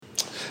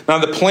Now,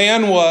 the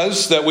plan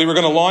was that we were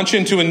going to launch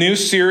into a new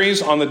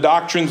series on the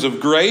doctrines of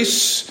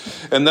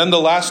grace, and then the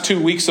last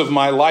 2 weeks of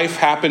my life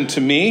happened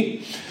to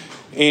me,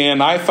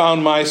 and I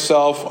found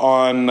myself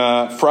on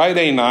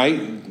Friday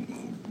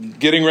night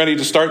getting ready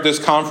to start this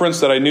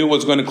conference that I knew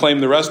was going to claim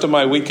the rest of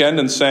my weekend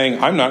and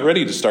saying, I'm not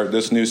ready to start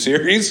this new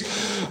series,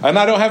 and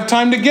I don't have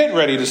time to get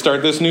ready to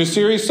start this new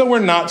series, so we're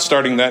not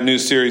starting that new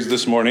series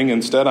this morning.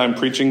 Instead, I'm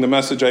preaching the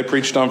message I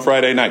preached on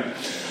Friday night.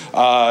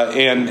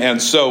 And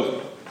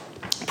so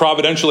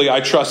providentially,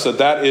 I trust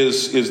that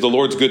is the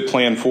Lord's good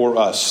plan for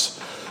us.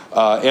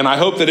 And I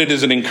hope that it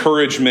is an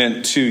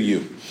encouragement to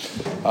you.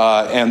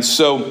 And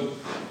so,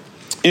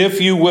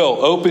 if you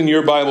will, open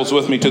your Bibles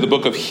with me to the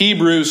book of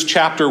Hebrews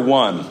chapter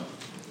 1.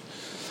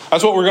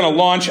 That's what we're going to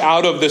launch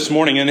out of this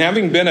morning. And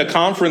having been a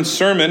conference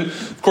sermon,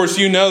 of course,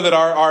 you know that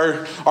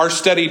our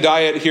steady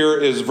diet here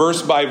is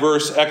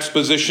verse-by-verse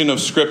exposition of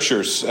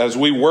scriptures. As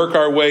we work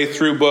our way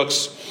through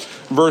books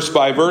verse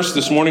by verse,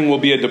 this morning will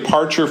be a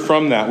departure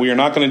from that. We are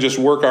not going to just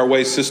work our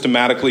way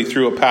systematically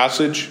through a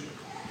passage.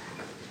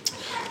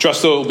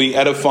 Trust that it will be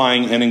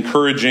edifying and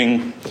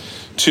encouraging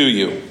to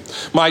you.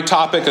 My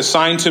topic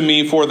assigned to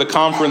me for the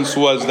conference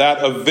was that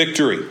of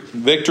victory.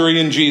 Victory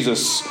in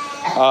Jesus.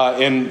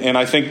 And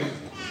I think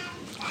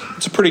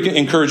it's a pretty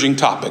encouraging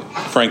topic,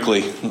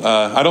 frankly.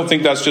 I don't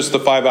think that's just the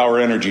 5-hour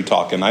energy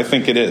talking. I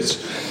think it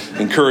is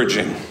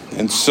encouraging.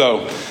 And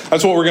so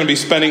that's what we're going to be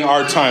spending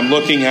our time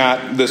looking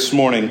at this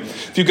morning.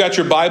 If you've got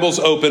your Bibles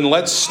open,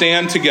 let's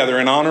stand together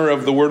in honor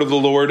of the word of the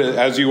Lord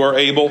as you are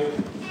able.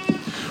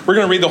 We're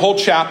going to read the whole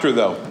chapter,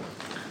 though.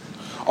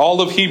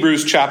 All of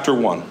Hebrews chapter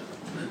 1.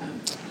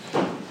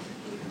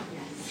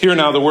 Hear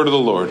now the word of the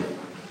Lord.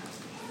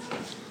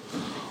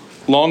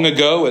 Long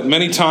ago, at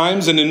many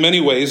times and in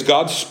many ways,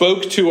 God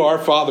spoke to our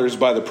fathers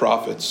by the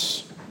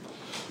prophets.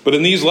 But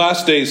in these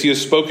last days, he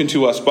has spoken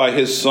to us by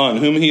his Son,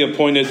 whom he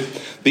appointed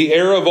the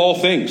heir of all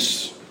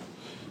things,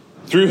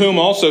 through whom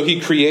also he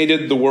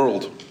created the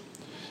world.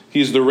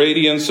 He is the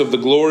radiance of the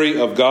glory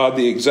of God,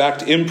 the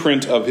exact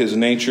imprint of his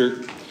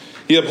nature.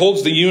 He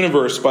upholds the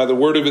universe by the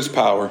word of his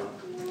power.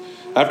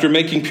 After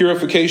making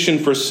purification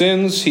for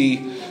sins,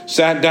 he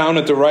sat down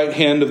at the right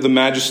hand of the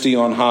Majesty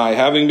on high,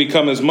 having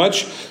become as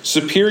much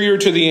superior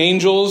to the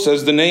angels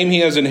as the name he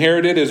has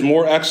inherited is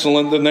more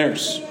excellent than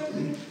theirs.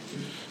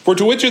 For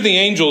to which of the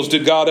angels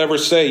did God ever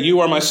say, "You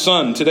are my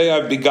son, today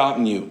I've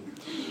begotten you"?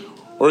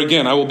 Or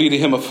again, "I will be to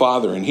him a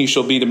father, and he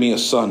shall be to me a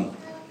son"?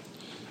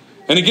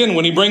 And again,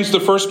 when he brings the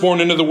firstborn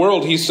into the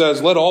world, he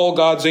says, "Let all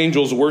God's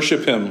angels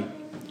worship him."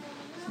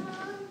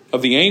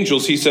 Of the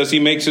angels, he says he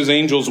makes his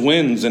angels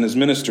winds and his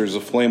ministers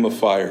a flame of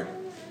fire.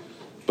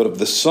 But of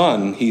the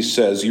Son, he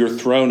says, "Your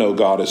throne, O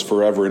God, is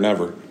forever and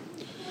ever.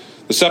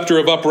 The scepter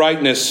of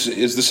uprightness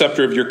is the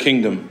scepter of your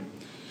kingdom.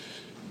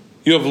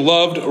 You have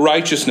loved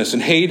righteousness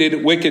and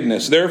hated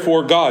wickedness.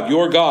 Therefore, God,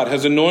 your God,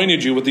 has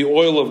anointed you with the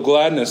oil of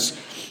gladness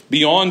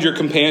beyond your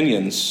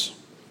companions.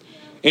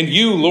 And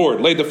you,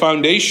 Lord, laid the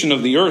foundation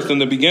of the earth in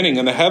the beginning,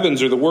 and the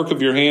heavens are the work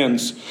of your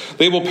hands.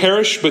 They will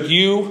perish, but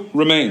you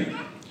remain.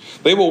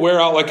 They will wear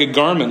out like a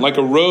garment, like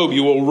a robe.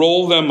 You will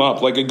roll them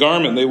up. Like a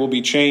garment, they will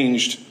be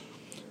changed.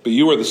 But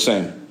you are the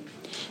same,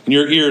 and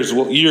your years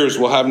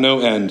will have no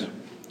end.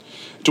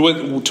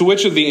 To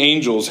which of the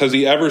angels has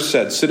he ever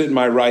said, "Sit at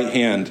my right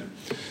hand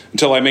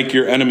until I make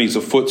your enemies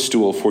a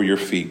footstool for your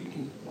feet"?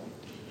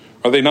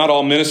 Are they not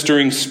all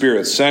ministering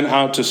spirits sent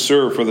out to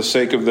serve for the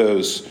sake of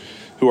those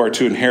who are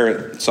to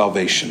inherit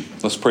salvation?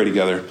 Let's pray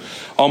together.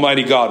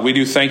 Almighty God, we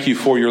do thank you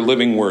for your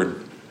living word.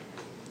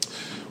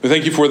 We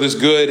thank you for this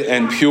good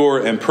and pure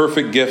and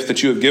perfect gift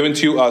that you have given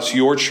to us,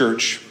 your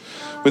church.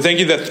 We thank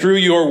you that through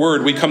your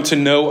word we come to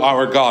know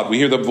our God. We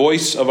hear the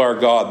voice of our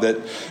God, that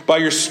by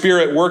your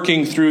Spirit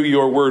working through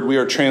your word we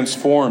are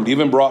transformed,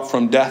 even brought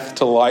from death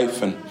to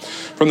life and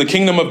from the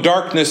kingdom of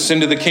darkness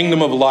into the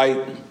kingdom of light.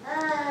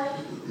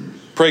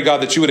 Pray,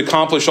 God, that you would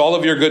accomplish all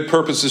of your good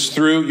purposes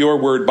through your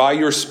word by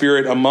your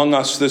Spirit among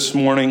us this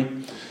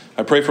morning.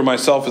 I pray for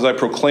myself as I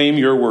proclaim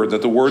your word,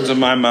 that the words of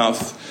my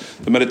mouth,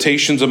 the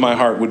meditations of my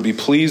heart would be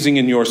pleasing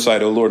in your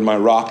sight, O Lord, my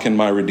rock and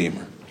my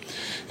redeemer.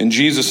 In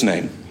Jesus'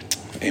 name.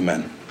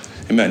 Amen.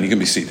 Amen. You can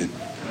be seated.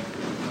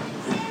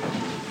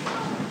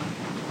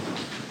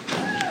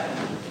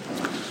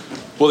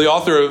 Well, the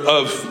author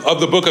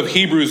of the book of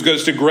Hebrews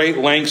goes to great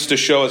lengths to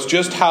show us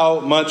just how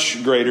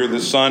much greater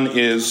the Son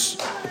is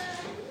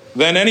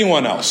than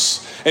anyone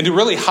else. And to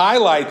really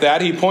highlight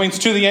that, he points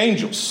to the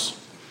angels.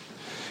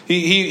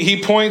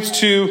 He points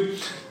to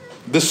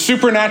the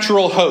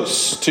supernatural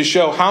hosts to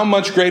show how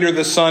much greater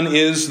the Son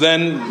is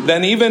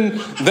than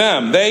even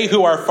them. They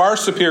who are far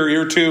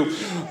superior to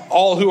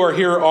all who are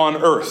here on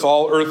earth,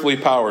 all earthly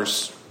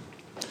powers.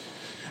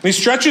 And he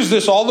stretches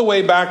this all the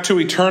way back to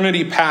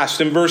eternity past.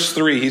 In verse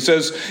 3, he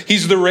says,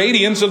 he's the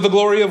radiance of the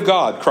glory of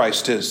God,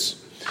 Christ is.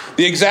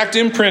 The exact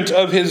imprint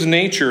of his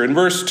nature. In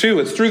verse 2,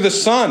 it's through the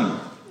Son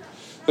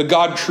that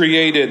God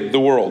created the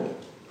world.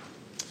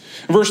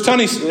 In verse 10,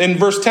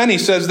 he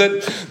says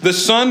that the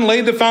Son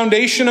laid the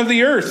foundation of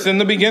the earth in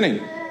the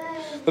beginning,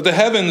 that the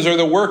heavens are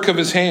the work of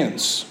his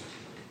hands.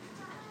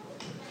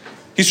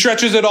 He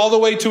stretches it all the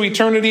way to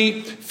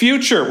eternity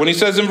future. When he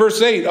says in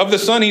verse 8, of the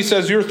Son, he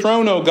says, your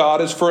throne, O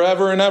God, is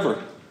forever and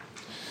ever.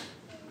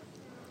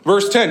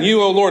 Verse 10,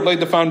 you, O Lord, laid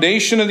the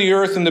foundation of the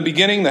earth in the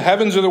beginning. The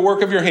heavens are the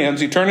work of your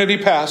hands. Eternity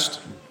past.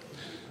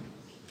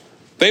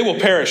 They will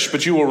perish,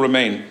 but you will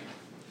remain.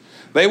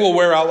 They will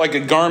wear out like a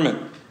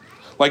garment.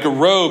 Like a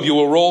robe, you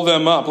will roll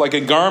them up. Like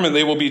a garment,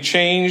 they will be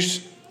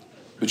changed,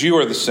 but you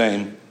are the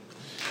same.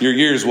 Your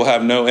years will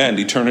have no end,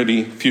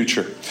 eternity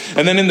future.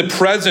 And then in the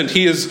present,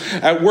 he is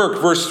at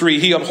work. Verse 3,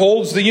 he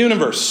upholds the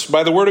universe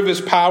by the word of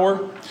his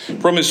power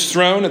from his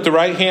throne at the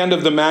right hand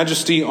of the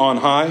majesty on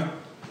high.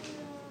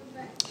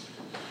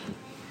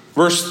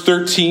 Verse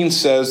 13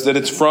 says that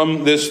it's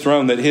from this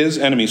throne that his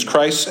enemies,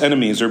 Christ's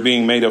enemies, are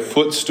being made a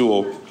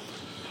footstool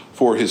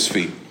for his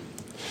feet.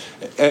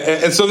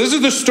 And so this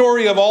is the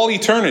story of all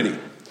eternity.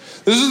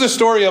 This is the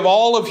story of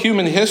all of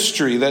human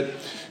history, that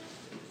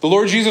the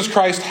Lord Jesus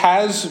Christ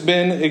has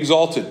been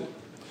exalted.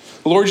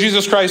 The Lord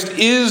Jesus Christ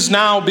is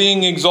now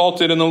being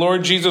exalted, and the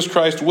Lord Jesus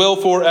Christ will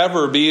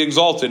forever be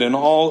exalted in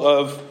all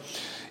of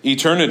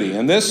eternity.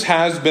 And this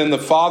has been the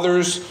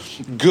Father's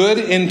good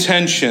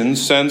intention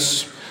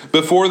since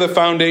before the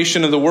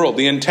foundation of the world.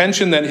 The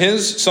intention that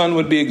his Son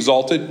would be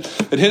exalted,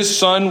 that his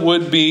Son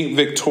would be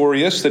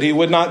victorious, that he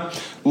would not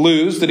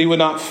lose, that he would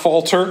not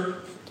falter,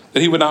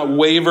 that he would not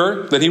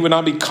waver, that he would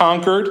not be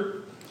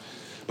conquered,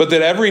 but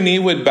that every knee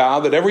would bow,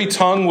 that every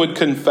tongue would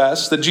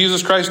confess that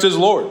Jesus Christ is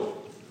Lord.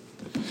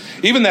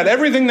 Even that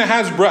everything that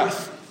has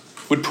breath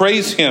would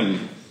praise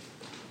him.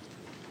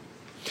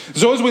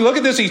 So as we look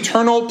at this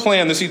eternal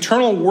plan, this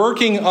eternal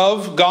working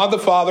of God the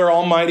Father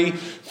Almighty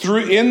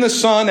in the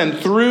Son and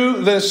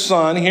through this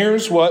Son,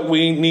 here's what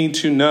we need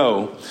to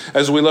know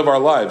as we live our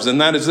lives. And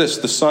that is this: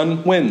 the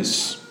Son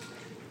wins.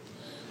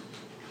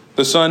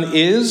 The Son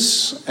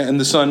is and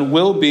the Son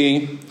will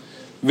be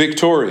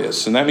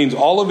victorious. And that means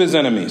all of his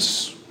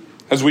enemies,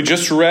 as we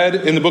just read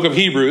in the book of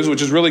Hebrews,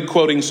 which is really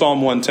quoting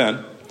Psalm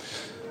 110,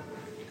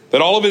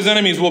 that all of his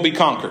enemies will be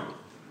conquered,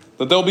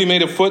 that they'll be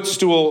made a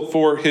footstool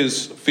for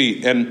his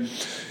feet. And,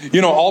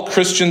 all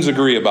Christians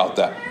agree about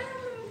that.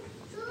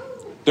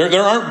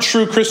 There aren't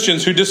true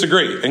Christians who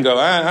disagree and go,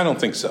 I don't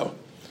think so.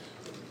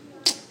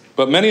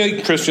 But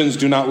many Christians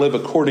do not live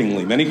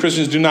accordingly. Many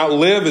Christians do not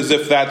live as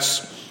if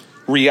that's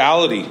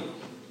reality.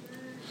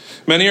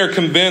 Many are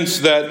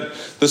convinced that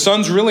the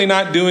Son's really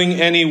not doing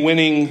any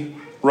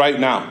winning right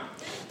now,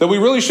 that we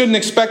really shouldn't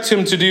expect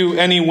him to do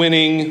any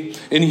winning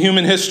in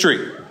human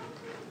history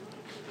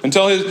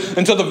until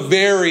the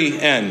very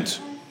end.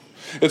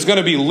 It's going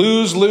to be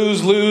lose,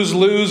 lose, lose,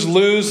 lose,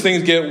 lose.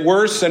 Things get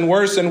worse and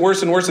worse and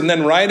worse and worse. And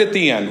then right at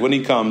the end, when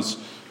he comes,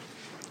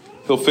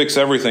 he'll fix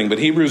everything. But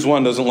Hebrews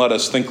 1 doesn't let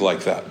us think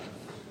like that.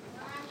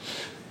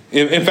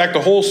 In fact,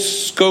 the whole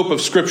scope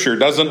of Scripture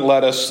doesn't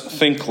let us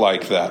think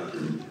like that.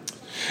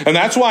 And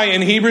that's why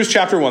in Hebrews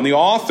chapter 1, the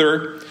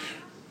author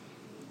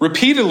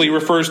repeatedly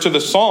refers to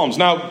the Psalms.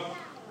 Now,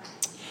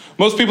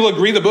 most people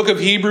agree the book of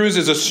Hebrews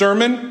is a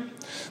sermon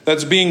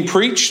that's being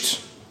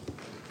preached.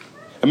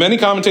 And many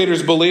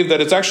commentators believe that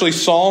it's actually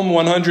Psalm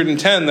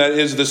 110 that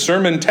is the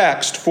sermon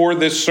text for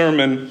this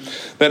sermon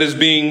that is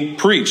being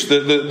preached.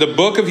 The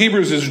book of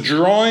Hebrews is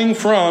drawing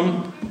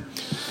from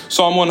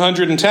Psalm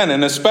 110,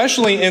 and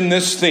especially in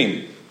this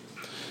theme,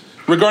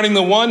 regarding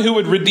the one who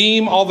would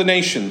redeem all the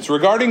nations,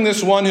 regarding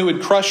this one who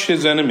would crush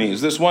his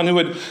enemies, this one who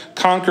would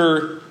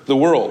conquer the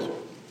world.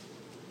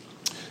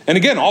 And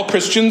again, all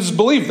Christians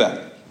believe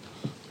that.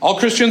 All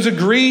Christians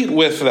agree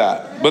with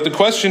that. But the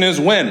question is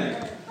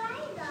when?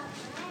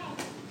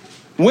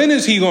 When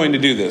is he going to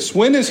do this?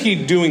 When is he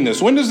doing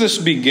this? When does this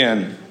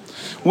begin?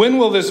 When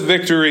will this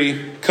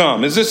victory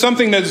come? Is this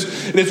something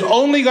that's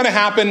only going to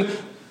happen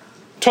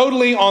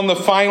totally on the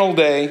final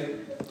day?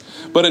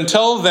 But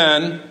until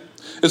then,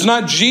 it's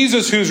not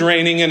Jesus who's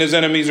reigning and his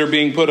enemies are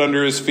being put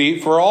under his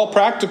feet. For all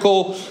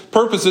practical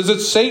purposes,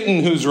 it's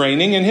Satan who's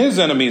reigning and his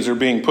enemies are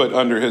being put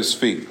under his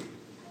feet.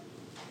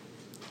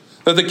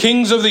 That the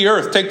kings of the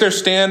earth take their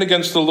stand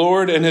against the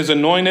Lord and his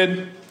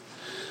anointed.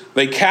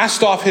 They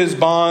cast off his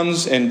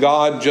bonds, and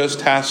God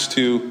just has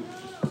to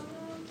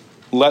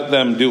let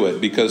them do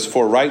it, because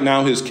for right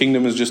now his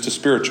kingdom is just a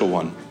spiritual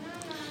one.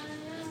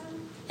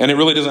 And it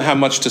really doesn't have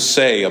much to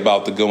say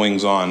about the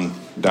goings on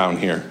down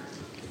here.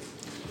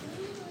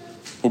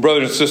 Well,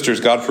 brothers and sisters,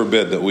 God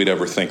forbid that we'd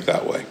ever think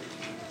that way,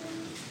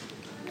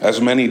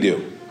 as many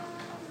do.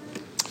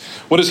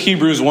 What does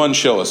Hebrews 1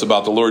 show us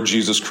about the Lord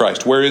Jesus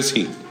Christ? Where is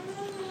he?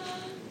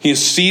 He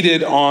is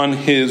seated on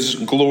his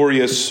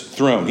glorious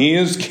throne. He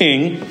is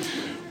king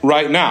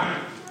right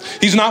now.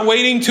 He's not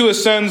waiting to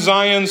ascend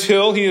Zion's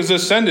hill. He has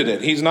ascended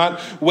it. He's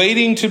not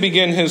waiting to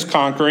begin his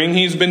conquering.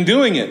 He's been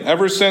doing it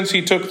ever since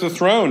he took the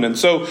throne. And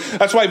so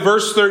that's why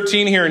verse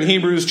 13 here in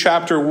Hebrews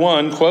chapter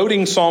 1,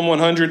 quoting Psalm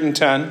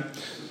 110,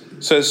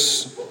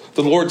 says,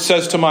 the Lord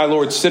says to my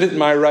Lord, sit at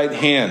my right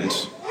hand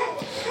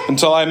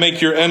until I make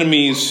your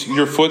enemies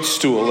your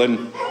footstool.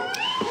 And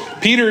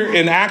Peter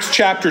in Acts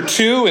chapter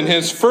 2, in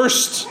his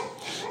first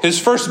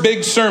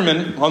big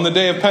sermon on the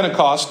day of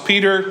Pentecost,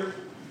 Peter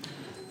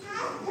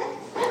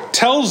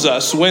tells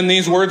us when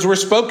these words were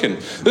spoken.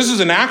 This is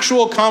an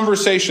actual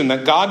conversation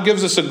that God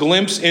gives us a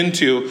glimpse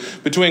into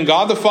between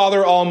God the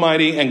Father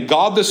Almighty and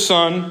God the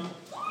Son.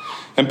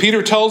 And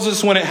Peter tells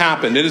us when it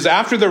happened. It is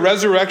after the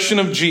resurrection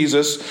of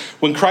Jesus,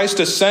 when Christ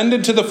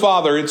ascended to the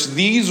Father. It's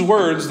these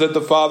words that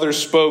the Father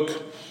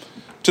spoke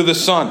to the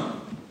Son.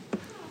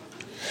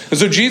 And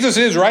so Jesus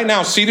is right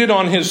now seated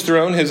on his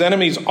throne. His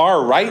enemies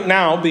are right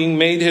now being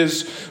made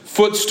his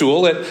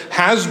footstool. It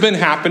has been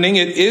happening.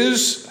 It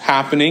is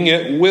happening.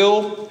 It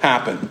will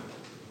happen.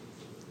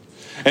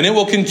 And it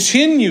will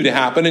continue to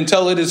happen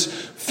until it is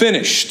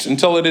finished,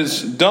 until it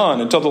is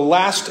done, until the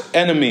last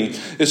enemy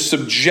is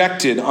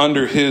subjected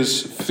under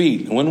his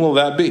feet. When will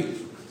that be?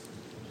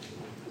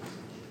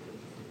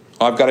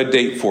 I've got a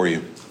date for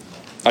you.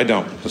 I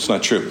don't. That's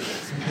not true.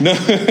 No,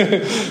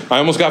 I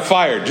almost got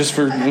fired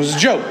it was a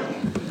joke.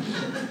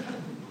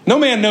 No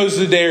man knows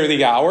the day or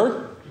the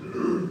hour.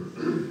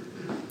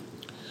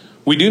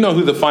 We do know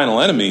who the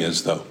final enemy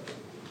is, though.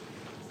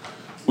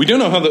 We do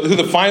know who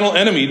the final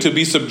enemy to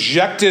be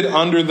subjected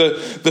under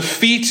the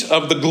feet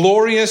of the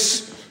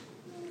glorious,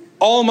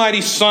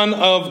 almighty Son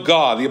of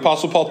God. The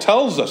Apostle Paul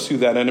tells us who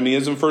that enemy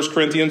is in 1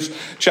 Corinthians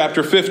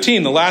chapter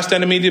 15. The last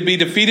enemy to be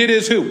defeated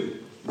is who?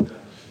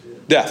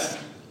 Death.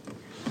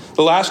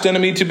 The last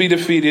enemy to be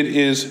defeated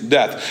is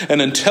death.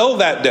 And until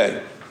that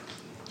day,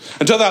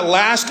 until that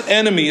last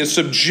enemy is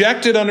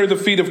subjected under the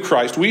feet of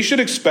Christ, we should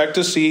expect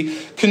to see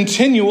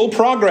continual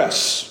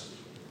progress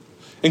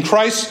in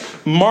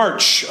Christ's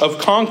march of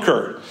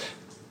conquer,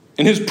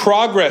 in his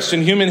progress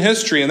in human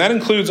history, and that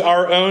includes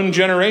our own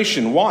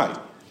generation. Why?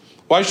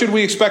 Why should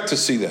we expect to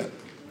see that?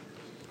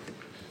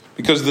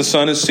 Because the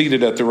Son is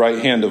seated at the right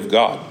hand of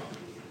God.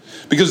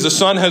 Because the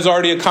Son has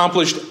already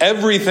accomplished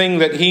everything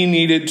that he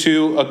needed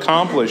to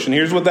accomplish. And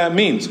here's what that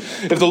means.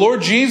 If the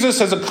Lord Jesus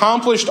has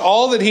accomplished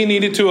all that he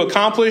needed to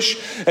accomplish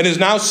and is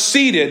now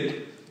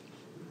seated,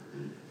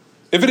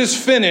 if it is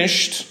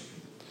finished,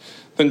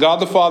 then God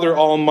the Father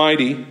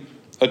Almighty,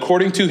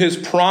 according to his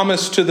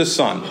promise to the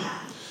Son,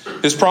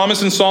 his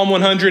promise in Psalm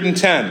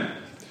 110,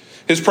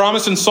 his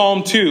promise in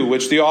Psalm 2,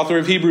 which the author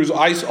of Hebrews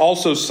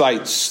also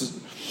cites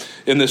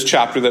in this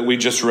chapter that we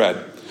just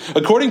read.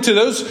 According to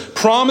those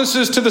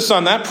promises to the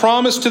Son, that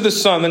promise to the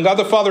Son, then God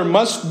the Father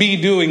must be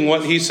doing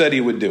what he said he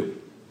would do.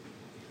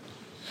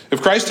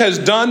 If Christ has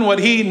done what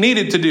he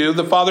needed to do,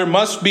 the Father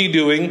must be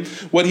doing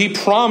what he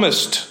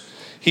promised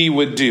he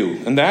would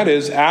do. And that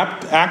is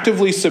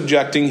actively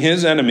subjecting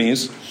his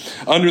enemies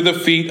under the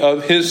feet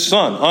of his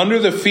Son, under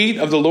the feet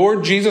of the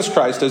Lord Jesus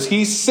Christ as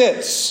he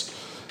sits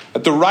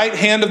at the right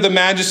hand of the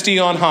Majesty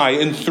on high,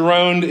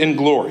 enthroned in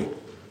glory.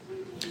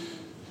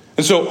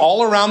 And so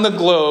all around the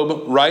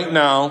globe right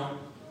now,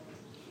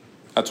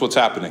 that's what's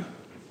happening.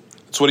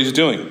 That's what he's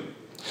doing.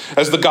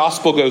 As the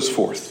gospel goes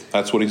forth,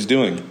 that's what he's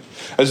doing.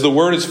 As the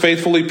word is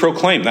faithfully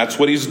proclaimed, that's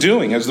what he's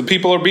doing. As the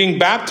people are being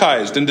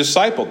baptized and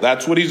discipled,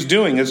 that's what he's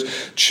doing.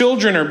 As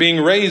children are being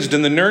raised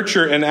in the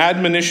nurture and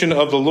admonition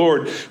of the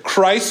Lord,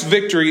 Christ's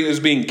victory is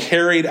being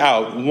carried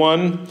out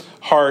one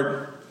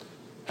heart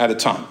at a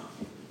time.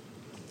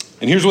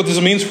 And here's what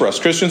this means for us.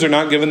 Christians are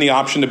not given the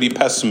option to be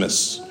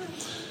pessimists.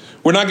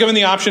 We're not given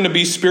the option to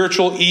be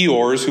spiritual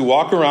Eeyores who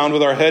walk around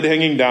with our head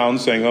hanging down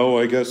saying, oh,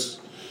 I guess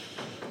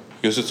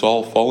it's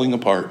all falling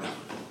apart.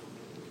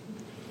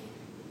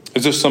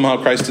 As if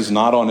somehow Christ is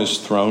not on his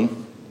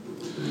throne.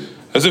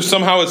 As if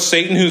somehow it's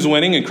Satan who's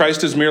winning and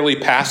Christ is merely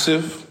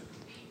passive.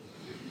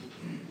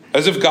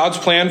 As if God's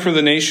plan for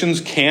the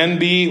nations can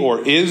be or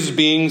is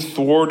being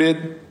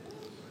thwarted.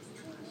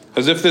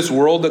 As if this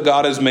world that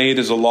God has made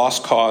is a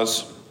lost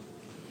cause.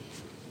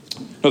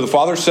 No, the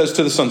Father says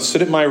to the Son,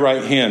 sit at my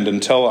right hand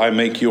until I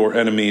make your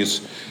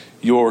enemies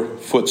your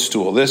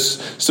footstool. This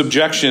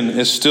subjection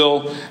is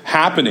still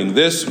happening.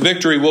 This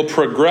victory will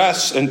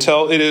progress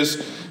until it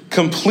is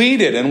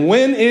completed. And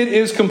when it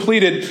is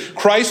completed,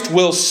 Christ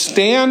will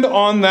stand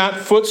on that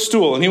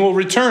footstool and he will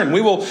return.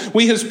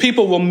 We his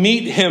people will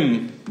meet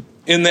him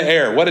in the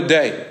air. What a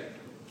day.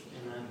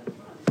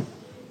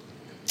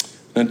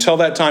 And until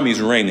that time,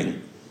 he's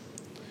reigning.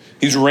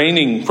 He's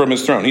reigning from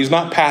his throne. He's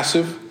not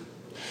passive.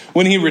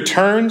 When he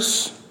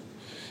returns,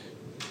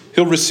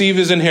 he'll receive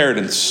his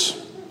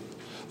inheritance.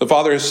 The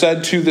Father has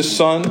said to the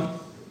Son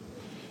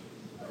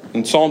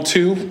in Psalm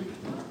 2,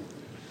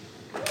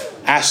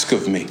 ask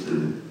of me,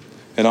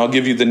 and I'll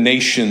give you the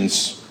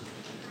nations,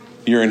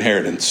 your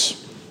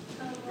inheritance.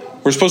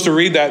 We're supposed to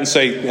read that and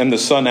say, and the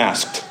Son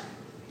asked,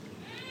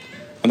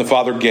 and the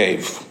Father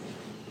gave.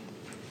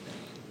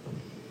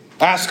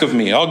 Ask of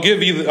me,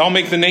 I'll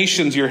make the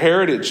nations your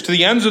heritage, to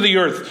the ends of the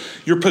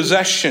earth your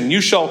possession. You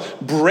shall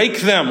break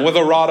them with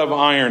a rod of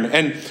iron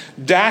and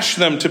dash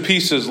them to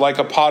pieces like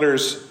a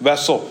potter's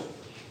vessel.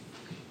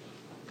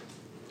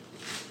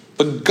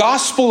 The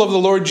gospel of the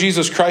Lord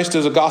Jesus Christ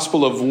is a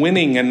gospel of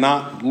winning and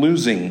not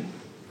losing.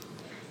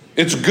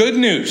 It's good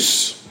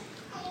news.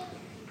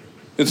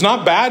 It's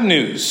not bad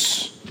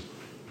news.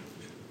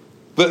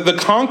 The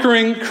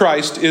conquering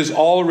Christ is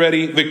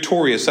already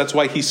victorious. That's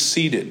why he's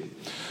seated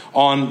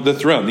on the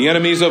throne. The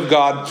enemies of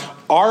God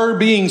are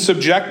being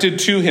subjected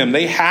to him.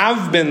 They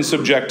have been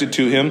subjected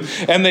to him,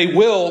 and they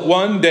will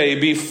one day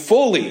be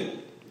fully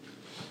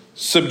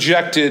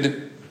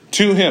subjected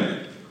to him.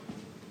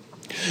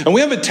 And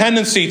we have a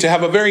tendency to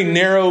have a very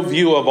narrow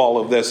view of all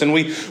of this. And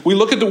we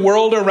look at the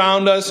world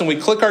around us, and we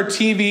click our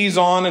TVs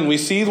on, and we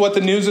see what the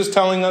news is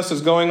telling us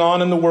is going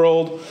on in the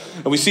world.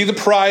 And we see the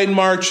pride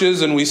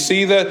marches, and we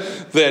see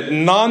the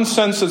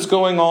nonsense that's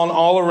going on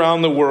all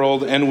around the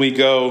world. And we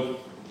go,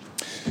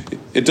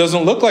 it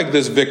doesn't look like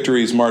this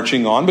victory is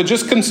marching on. But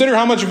just consider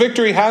how much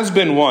victory has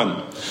been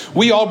won.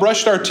 We all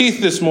brushed our teeth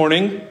this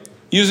morning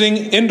using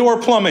indoor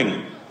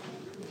plumbing.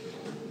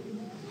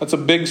 That's a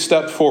big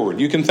step forward.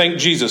 You can thank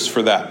Jesus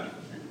for that.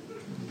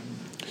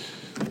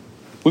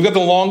 We've got the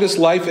longest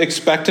life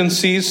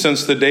expectancies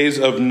since the days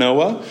of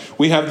Noah.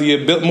 We have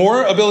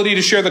more ability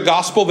to share the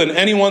gospel than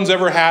anyone's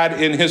ever had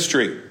in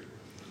history.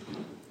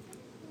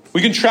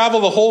 We can travel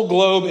the whole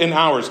globe in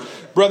hours.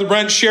 Brother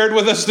Brent shared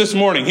with us this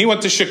morning. He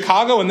went to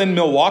Chicago and then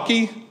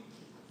Milwaukee.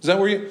 Is that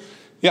where you?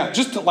 Yeah,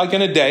 just like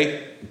in a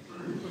day.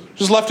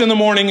 Just left in the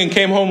morning and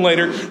came home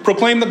later.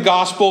 Proclaimed the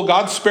gospel.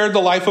 God spared the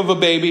life of a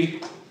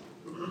baby.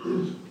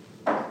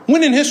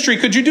 When in history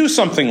could you do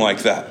something like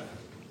that?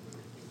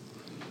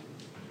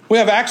 We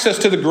have access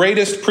to the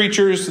greatest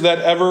preachers that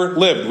ever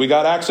lived. We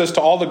got access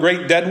to all the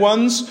great dead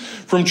ones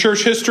from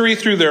church history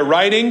through their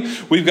writing.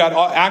 We've got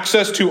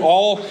access to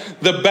all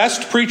the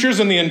best preachers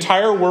in the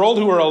entire world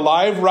who are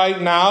alive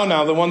right now.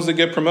 Now, the ones that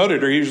get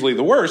promoted are usually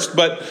the worst,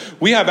 but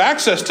we have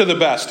access to the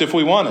best if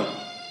we want it.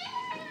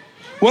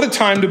 What a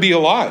time to be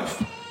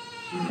alive.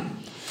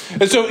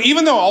 And so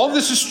even though all of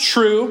this is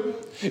true,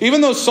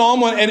 even though Psalm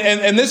 1,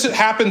 and this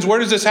happens, where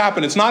does this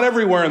happen? It's not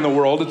everywhere in the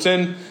world. It's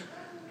in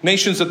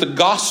nations that the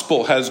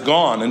gospel has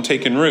gone and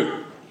taken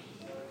root.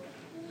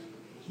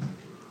 And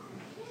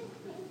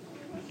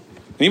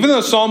even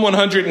though Psalm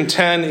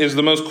 110 is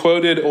the most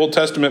quoted Old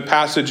Testament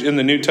passage in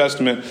the New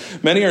Testament,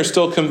 many are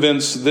still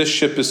convinced this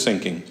ship is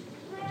sinking.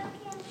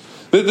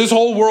 This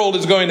whole world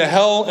is going to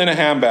hell in a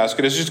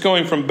handbasket. It's just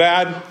going from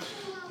bad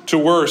to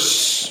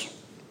worse.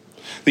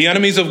 The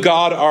enemies of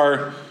God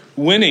are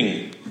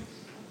winning.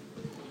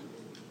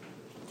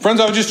 Friends,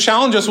 I would just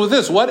challenge us with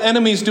this. What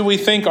enemies do we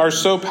think are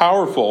so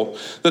powerful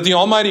that the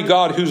Almighty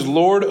God, who's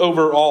Lord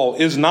over all,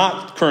 is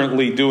not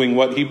currently doing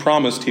what he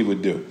promised he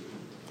would do?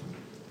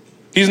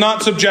 He's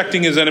not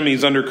subjecting his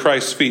enemies under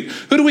Christ's feet.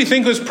 Who do we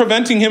think was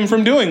preventing him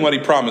from doing what he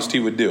promised he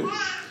would do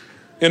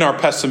in our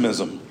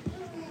pessimism?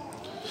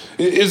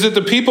 Is it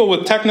the people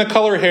with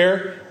technicolor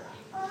hair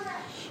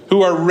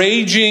who are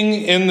raging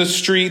in the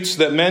streets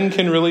that men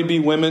can really be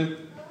women?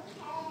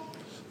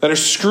 That are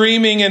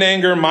screaming in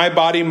anger, my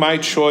body, my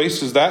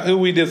choice. Is that who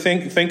we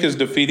think is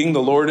defeating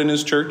the Lord and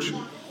his church?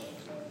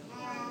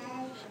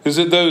 Is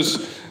it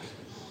those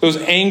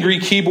angry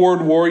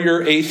keyboard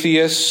warrior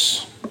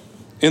atheists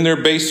in their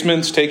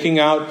basements taking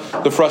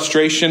out the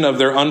frustration of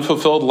their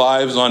unfulfilled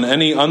lives on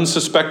any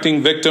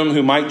unsuspecting victim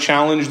who might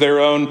challenge their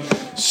own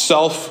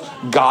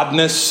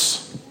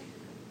self-godness?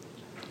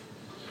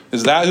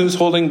 Is that who's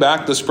holding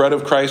back the spread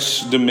of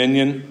Christ's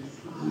dominion?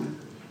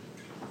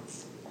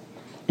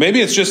 Maybe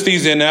it's just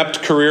these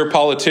inept career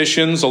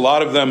politicians, a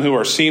lot of them who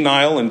are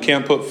senile and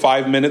can't put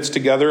 5 minutes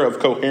together of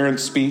coherent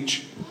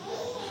speech.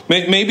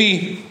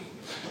 Maybe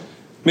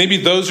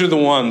those are the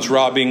ones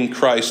robbing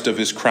Christ of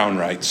his crown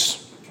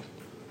rights.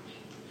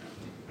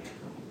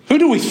 Who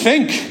do we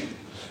think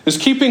is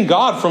keeping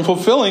God from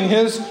fulfilling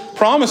his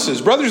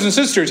promises? Brothers and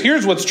sisters,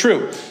 here's what's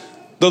true.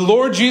 The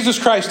Lord Jesus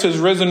Christ has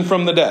risen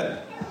from the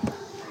dead.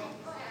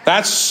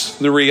 That's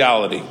the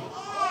reality.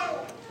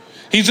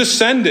 He's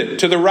ascended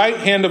to the right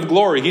hand of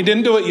glory. He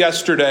didn't do it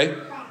yesterday.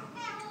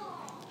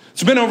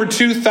 It's been over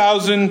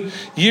 2,000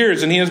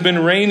 years, and he has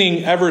been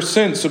reigning ever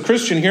since. So,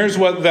 Christian, here's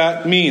what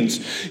that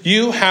means.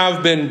 You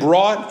have been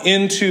brought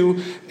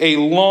into a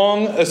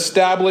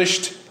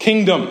long-established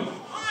kingdom,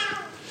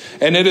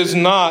 and it is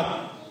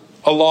not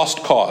a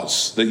lost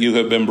cause that you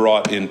have been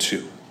brought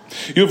into.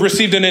 You have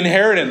received an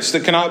inheritance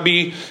that cannot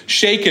be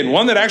shaken,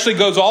 one that actually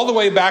goes all the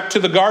way back to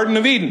the Garden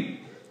of Eden.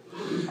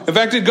 In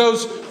fact, it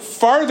goes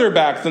farther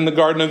back than the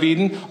Garden of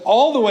Eden,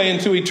 all the way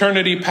into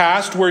eternity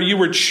past, where you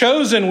were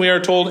chosen, we are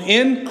told,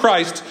 in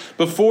Christ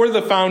before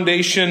the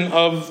foundation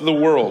of the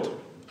world.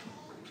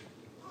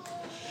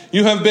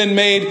 You have been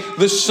made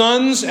the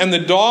sons and the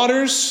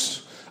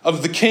daughters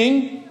of the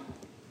King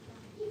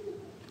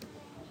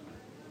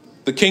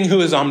who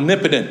is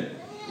omnipotent.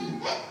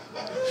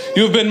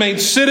 You have been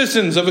made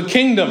citizens of a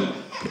kingdom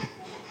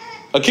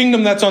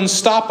that's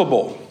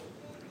unstoppable.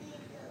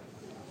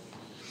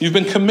 You've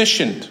been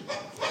commissioned.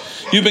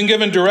 You've been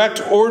given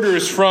direct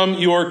orders from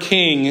your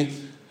King,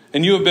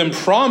 and you have been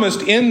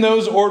promised in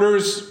those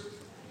orders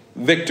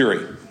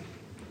victory.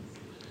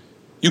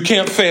 You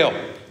can't fail.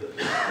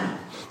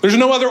 There's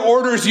no other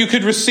orders you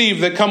could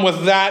receive that come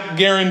with that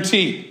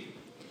guarantee.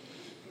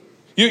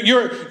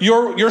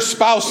 Your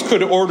spouse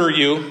could order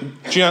you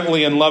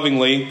gently and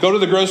lovingly, go to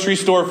the grocery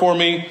store for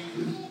me,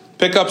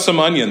 pick up some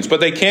onions, but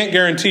they can't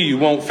guarantee you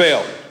won't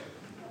fail.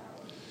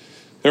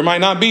 There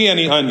might not be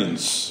any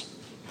onions.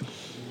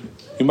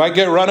 You might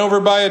get run over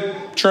by a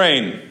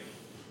train.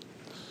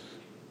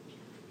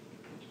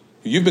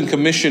 You've been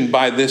commissioned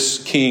by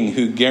this king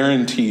who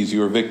guarantees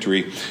your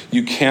victory.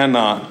 You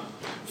cannot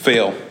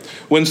fail.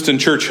 Winston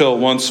Churchill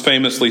once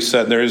famously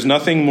said, "There is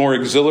nothing more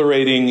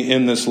exhilarating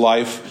in this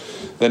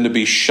life than to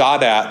be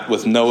shot at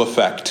with no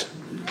effect."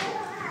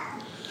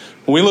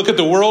 We look at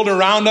the world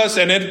around us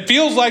and it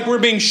feels like we're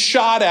being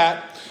shot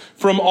at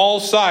from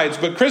all sides.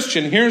 But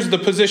Christian, here's the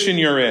position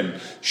you're in.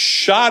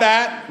 Shot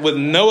at with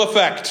no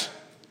effect.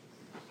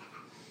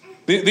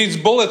 These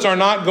bullets are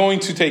not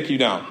going to take you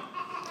down.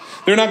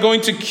 They're not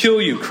going to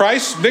kill you.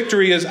 Christ's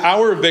victory is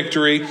our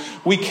victory.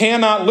 We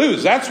cannot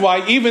lose. That's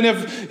why even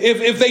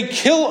if they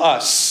kill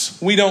us,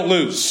 we don't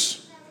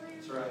lose.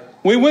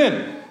 We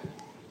win.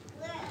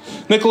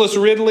 Nicholas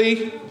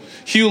Ridley,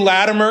 Hugh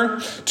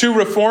Latimer, two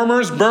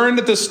reformers burned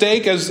at the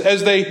stake as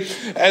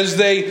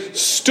they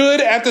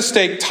stood at the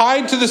stake,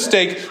 tied to the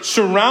stake,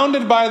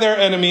 surrounded by their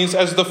enemies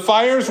as the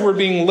fires were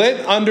being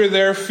lit under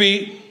their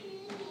feet.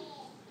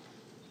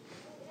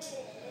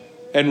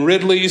 And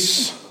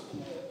Ridley's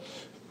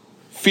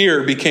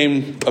fear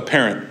became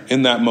apparent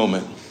in that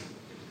moment.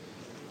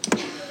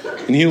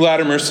 And Hugh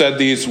Latimer said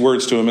these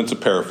words to him. It's a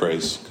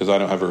paraphrase because I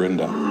don't have it written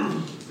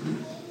down.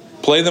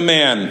 "Play the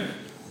man,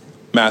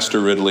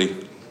 Master Ridley.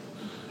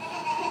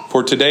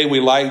 For today we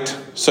light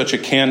such a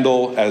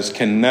candle as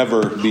can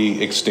never be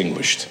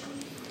extinguished."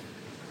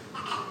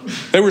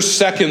 They were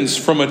seconds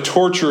from a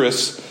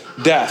torturous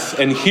death.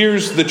 And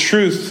here's the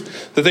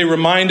truth that they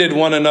reminded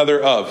one another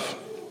of.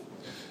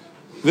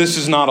 This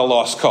is not a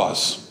lost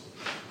cause.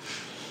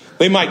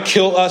 They might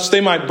kill us,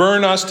 they might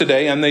burn us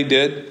today, and they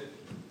did.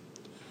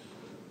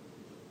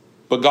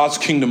 But God's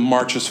kingdom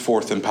marches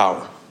forth in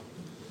power.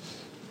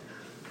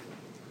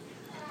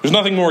 There's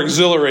nothing more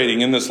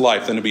exhilarating in this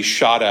life than to be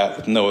shot at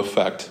with no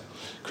effect.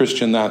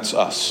 Christian, that's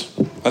us.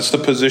 That's the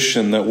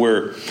position that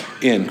we're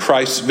in.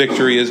 Christ's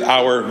victory is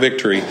our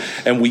victory,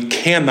 and we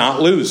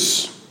cannot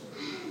lose.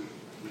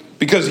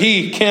 Because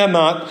he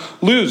cannot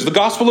lose. The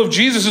gospel of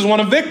Jesus is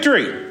one of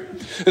victory.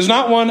 It's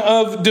not one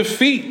of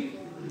defeat.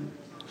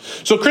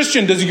 So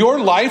Christian, does your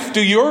life,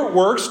 do your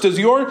works, does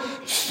your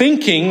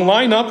thinking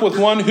line up with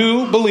one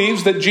who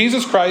believes that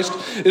Jesus Christ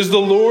is the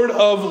Lord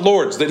of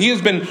Lords, that he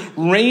has been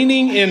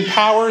reigning in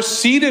power,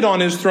 seated on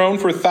his throne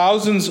for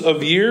thousands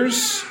of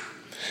years,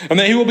 and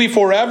that he will be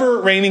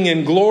forever reigning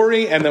in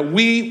glory, and that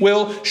we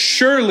will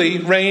surely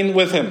reign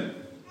with him?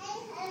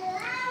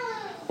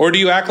 Or do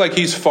you act like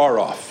he's far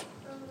off?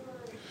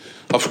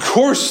 Of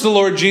course the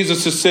Lord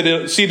Jesus is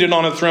seated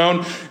on a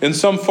throne in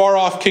some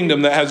far-off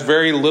kingdom that has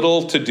very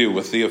little to do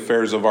with the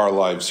affairs of our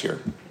lives here.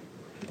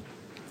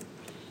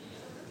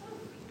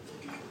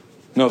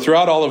 No,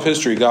 throughout all of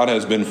history, God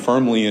has been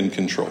firmly in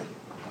control.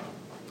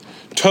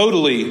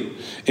 Totally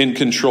in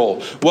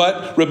control.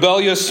 What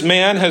rebellious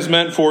man has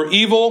meant for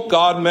evil,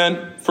 God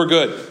meant for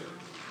good.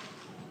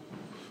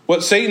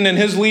 What Satan and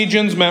his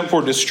legions meant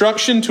for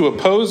destruction to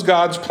oppose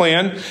God's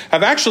plan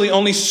have actually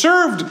only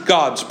served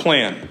God's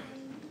plan.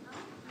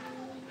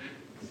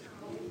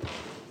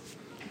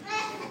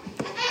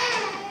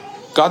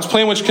 God's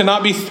plan which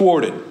cannot be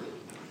thwarted.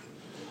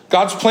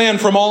 God's plan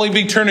from all of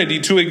eternity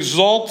to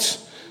exalt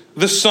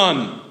the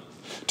Son,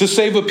 to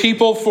save a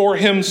people for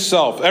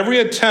himself. Every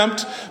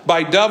attempt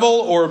by devil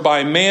or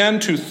by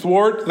man to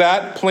thwart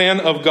that plan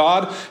of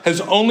God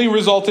has only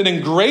resulted in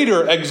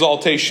greater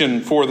exaltation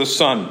for the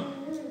Son.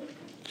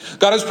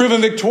 God has proven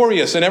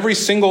victorious in every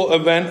single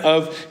event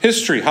of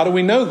history. How do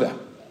we know that?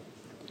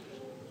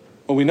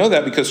 Well, we know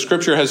that because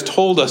Scripture has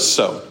told us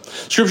so.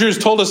 Scripture has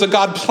told us that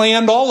God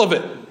planned all of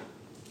it.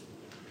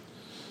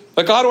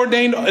 That God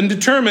ordained and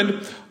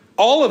determined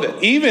all of it,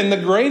 even the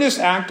greatest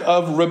act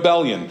of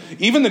rebellion,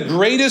 even the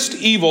greatest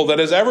evil that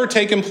has ever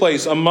taken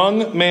place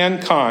among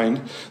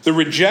mankind, the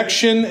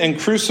rejection and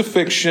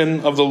crucifixion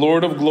of the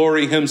Lord of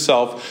glory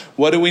himself.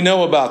 What do we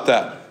know about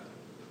that?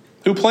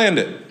 Who planned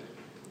it?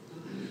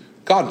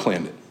 God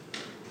planned it.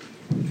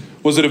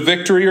 Was it a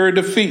victory or a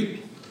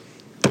defeat?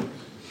 It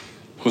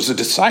was a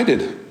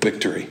decided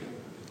victory.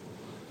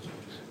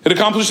 It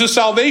accomplished the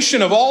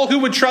salvation of all who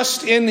would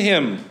trust in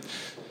him.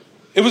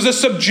 It was a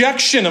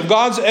subjection of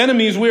God's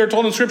enemies, we are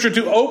told in Scripture,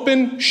 to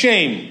open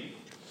shame,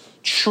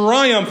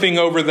 triumphing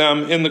over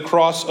them in the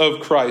cross of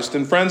Christ.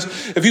 And friends,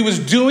 if he was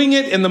doing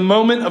it in the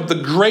moment of the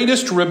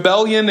greatest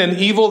rebellion and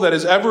evil that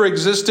has ever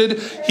existed,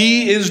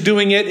 he is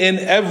doing it in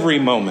every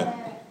moment.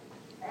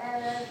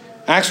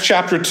 Acts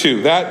chapter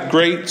 2, that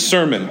great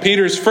sermon,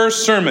 Peter's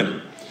first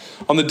sermon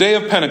on the day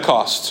of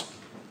Pentecost.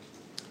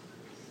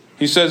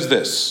 He says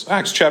this,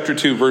 Acts chapter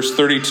 2, verse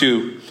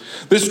 32,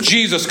 "This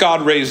Jesus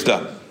God raised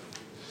up,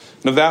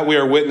 and of that we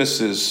are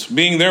witnesses,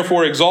 being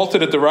therefore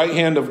exalted at the right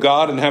hand of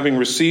God, and having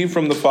received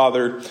from the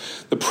Father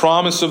the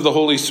promise of the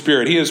Holy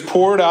Spirit. He has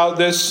poured out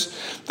this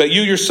that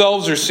you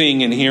yourselves are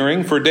seeing and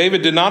hearing. For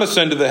David did not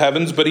ascend to the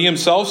heavens, but he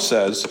himself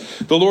says,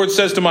 'The Lord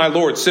says to my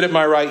Lord, sit at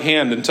my right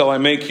hand until I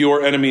make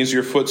your enemies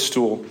your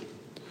footstool.'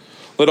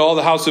 Let all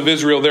the house of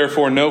Israel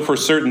therefore know for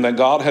certain that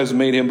God has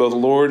made him both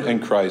Lord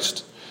and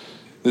Christ,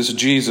 this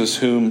Jesus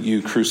whom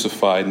you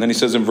crucified." And then he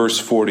says in verse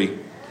 40,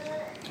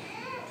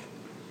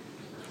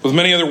 With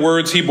many other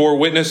words, he bore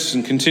witness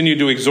and continued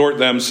to exhort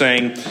them,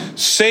 saying,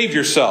 "Save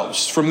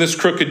yourselves from this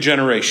crooked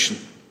generation."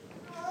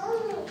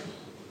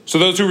 So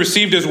those who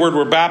received his word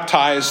were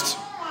baptized.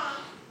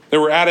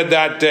 There were added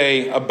that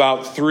day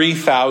about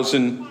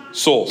 3,000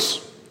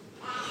 souls.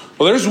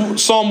 Well,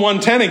 there's Psalm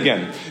 110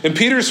 again. In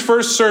Peter's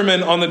first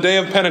sermon on the day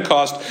of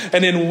Pentecost,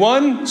 and in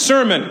one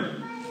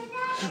sermon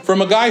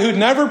from a guy who'd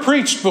never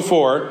preached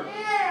before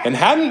and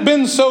hadn't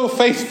been so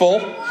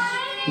faithful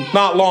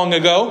not long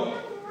ago,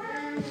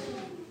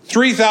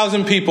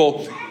 3,000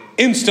 people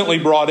instantly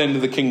brought into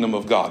the kingdom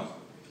of God.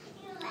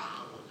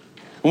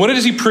 And what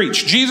does he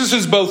preach? Jesus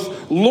is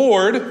both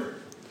Lord,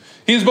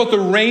 he is both the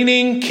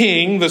reigning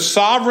king, the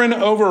sovereign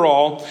over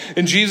all,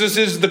 and Jesus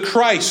is the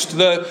Christ,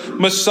 the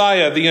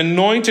Messiah, the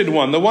anointed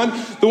one, the one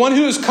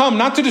who has come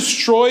not to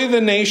destroy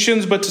the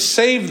nations, but to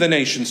save the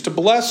nations, to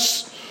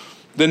bless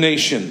the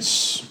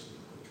nations.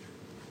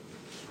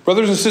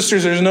 Brothers and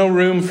sisters, there's no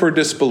room for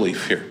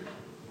disbelief here.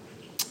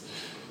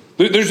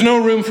 There's no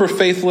room for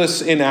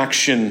faithless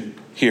inaction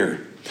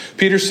here.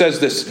 Peter says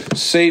this,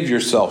 "Save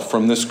yourself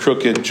from this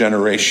crooked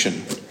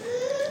generation."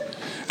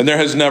 And there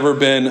has never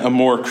been a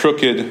more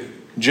crooked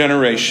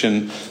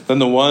generation than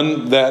the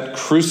one that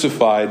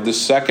crucified the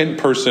second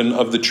person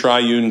of the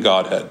triune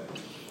Godhead.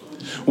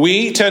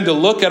 We tend to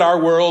look at our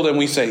world and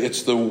we say,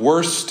 it's the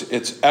worst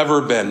it's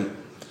ever been.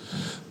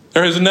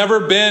 There has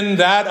never been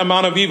that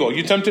amount of evil.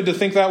 You tempted to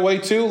think that way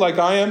too, like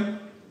I am?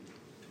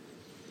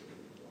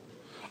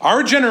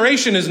 Our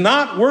generation is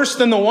not worse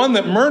than the one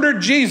that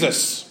murdered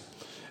Jesus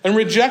and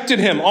rejected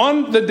him.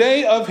 On the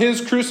day of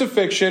his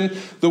crucifixion,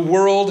 the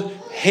world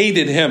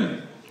hated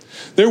him.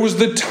 There was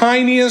the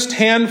tiniest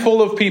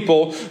handful of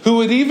people who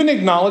would even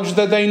acknowledge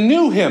that they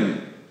knew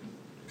him,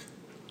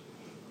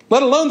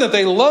 let alone that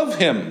they love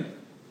him.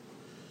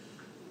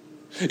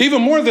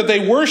 Even more, that they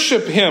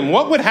worship him.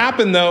 What would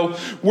happen, though,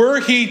 were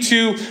he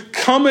to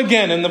come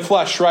again in the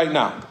flesh right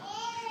now?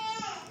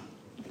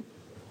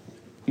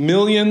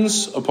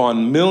 Millions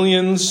upon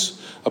millions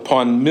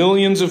upon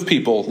millions of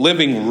people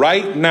living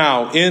right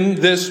now in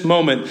this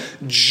moment,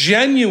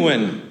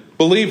 genuine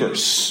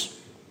believers,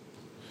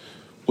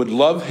 would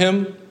love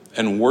him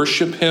and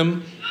worship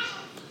him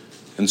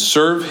and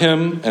serve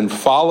him and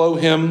follow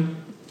him.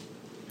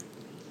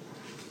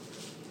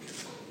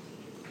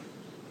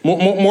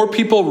 More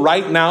people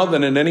right now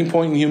than at any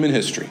point in human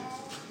history.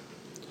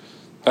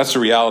 That's the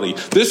reality.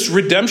 This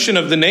redemption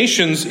of the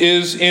nations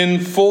is in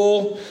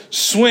full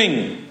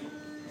swing.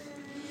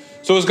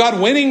 So is God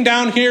winning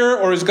down here,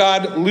 or is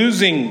God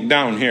losing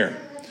down here?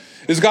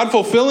 Is God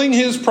fulfilling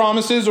his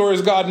promises, or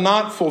is God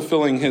not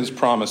fulfilling his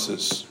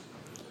promises?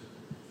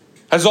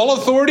 Has all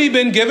authority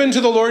been given to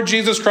the Lord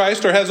Jesus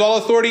Christ, or has all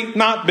authority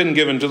not been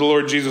given to the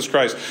Lord Jesus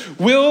Christ?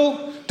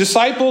 Will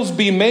disciples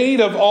be made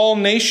of all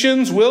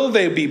nations? Will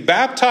they be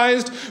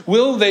baptized?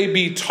 Will they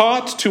be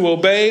taught to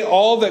obey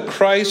all that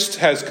Christ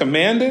has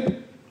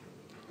commanded?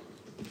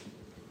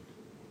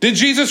 Did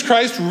Jesus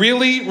Christ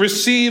really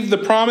receive the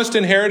promised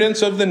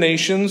inheritance of the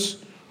nations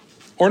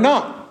or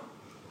not?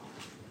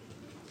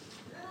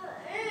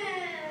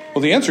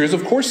 Well, the answer is,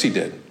 of course he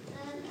did.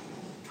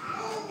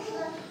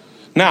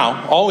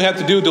 Now, all we have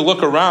to do to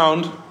look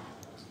around,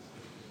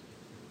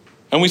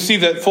 and we see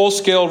that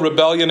full-scale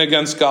rebellion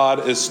against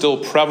God is still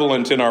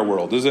prevalent in our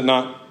world, is it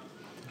not?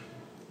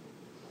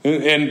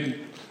 And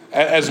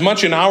as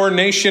much in our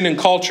nation and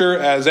culture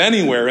as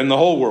anywhere in the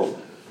whole world.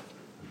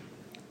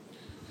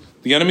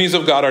 The enemies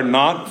of God are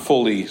not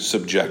fully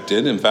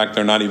subjected. In fact,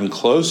 they're not even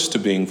close to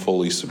being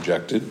fully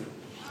subjected.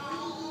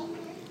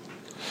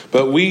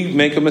 But we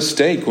make a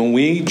mistake when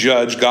we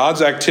judge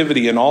God's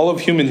activity in all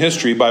of human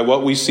history by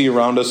what we see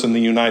around us in the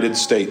United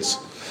States.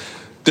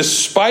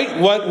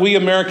 Despite what we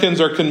Americans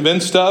are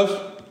convinced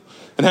of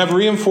and have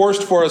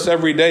reinforced for us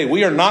every day,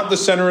 we are not the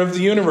center of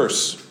the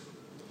universe.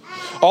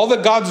 All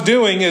that God's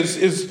doing is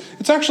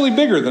it's actually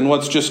bigger than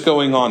what's just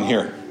going on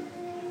here.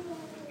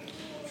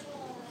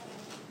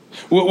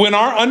 When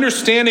our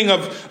understanding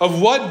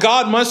of what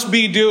God must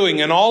be doing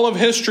in all of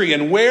history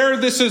and where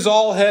this is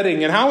all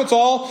heading and how it's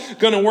all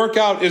going to work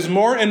out is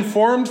more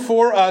informed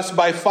for us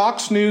by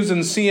Fox News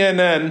and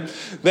CNN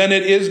than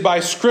it is by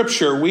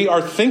Scripture, we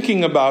are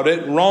thinking about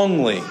it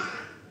wrongly.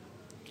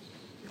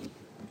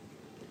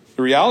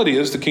 The reality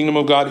is the kingdom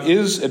of God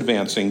is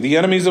advancing. The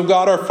enemies of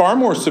God are far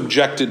more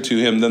subjected to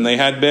him than they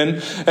had been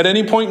at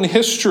any point in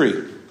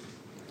history.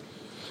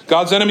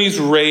 God's enemies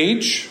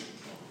rage.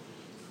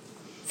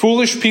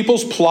 Foolish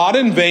peoples plot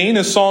in vain,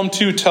 as Psalm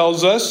 2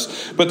 tells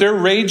us, but their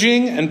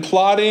raging and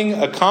plotting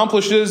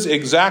accomplishes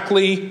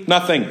exactly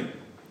nothing.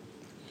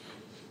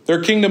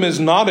 Their kingdom is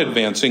not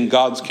advancing.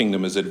 God's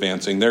kingdom is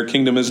advancing. Their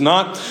kingdom is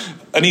not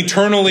an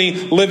eternally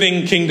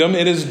living kingdom.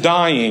 It is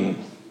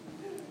dying.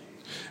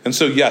 And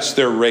so, yes,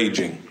 they're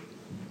raging.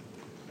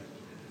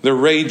 They're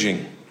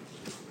raging.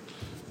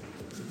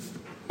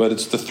 But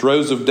it's the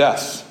throes of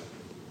death.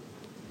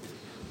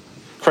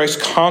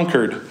 Christ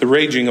conquered the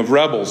raging of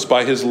rebels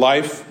by his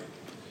life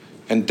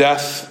and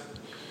death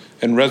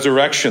and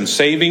resurrection,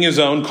 saving his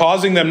own,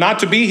 causing them not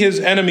to be his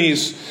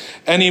enemies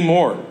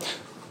anymore.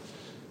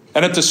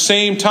 And at the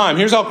same time,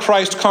 here's how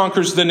Christ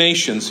conquers the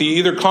nations. He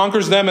either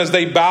conquers them as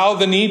they bow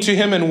the knee to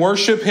him and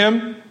worship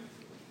him,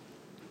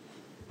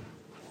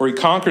 or he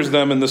conquers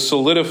them in the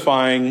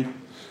solidifying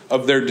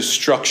of their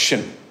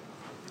destruction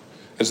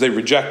as they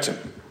reject him.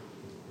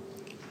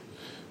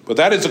 But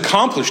that is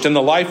accomplished in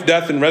the life,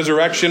 death, and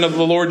resurrection of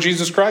the Lord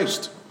Jesus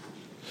Christ.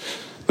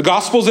 The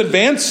gospel's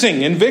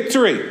advancing in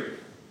victory.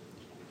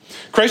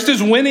 Christ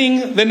is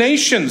winning the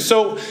nations.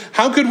 So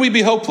how could we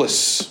be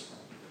hopeless?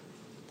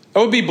 That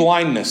would be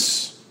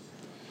blindness.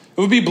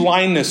 It would be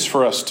blindness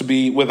for us to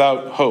be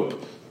without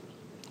hope.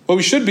 What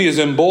we should be is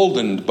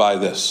emboldened by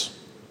this.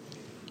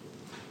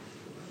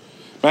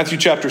 Matthew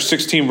chapter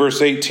 16,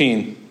 verse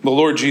 18, the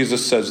Lord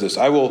Jesus says this,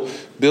 "I will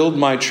build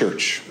my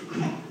church,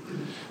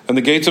 and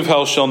the gates of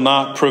hell shall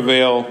not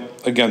prevail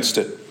against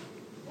it."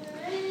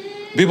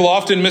 People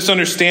often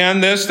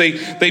misunderstand this. They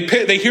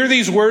hear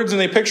these words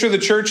and they picture the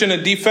church in a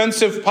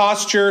defensive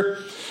posture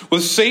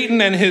with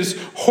Satan and his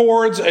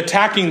hordes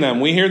attacking them.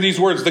 We hear these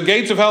words, "The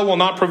gates of hell will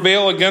not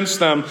prevail against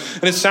them."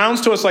 And it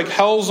sounds to us like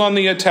hell's on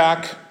the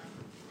attack.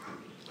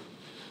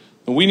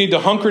 And we need to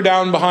hunker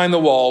down behind the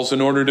walls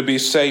in order to be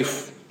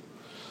safe.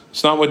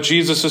 It's not what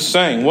Jesus is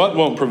saying. What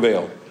won't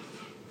prevail?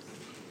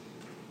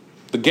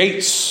 The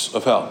gates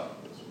of hell.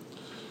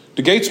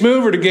 Do gates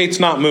move or do gates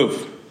not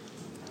move?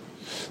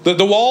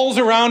 The walls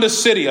around a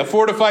city, a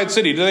fortified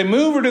city, do they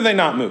move or do they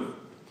not move?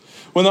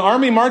 When the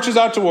army marches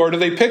out to war, do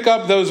they pick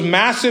up those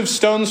massive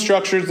stone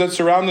structures that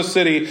surround the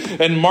city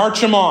and march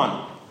them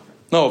on?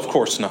 No, of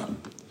course not.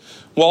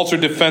 Walls are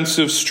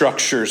defensive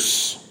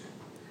structures.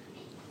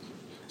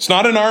 It's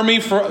not an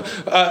army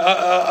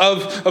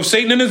of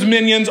Satan and his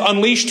minions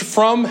unleashed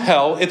from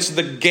hell. It's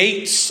the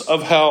gates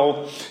of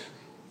hell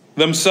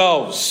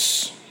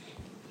themselves.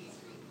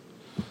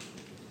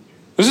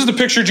 This is the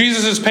picture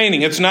Jesus is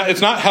painting. It's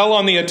not hell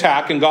on the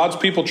attack and God's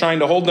people trying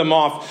to hold them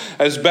off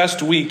as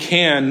best we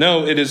can.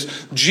 No, it is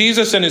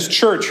Jesus and his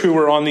church who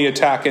are on the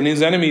attack, and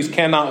his enemies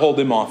cannot hold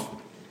him off.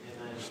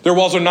 Their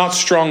walls are not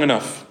strong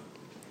enough.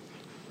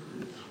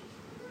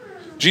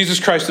 Jesus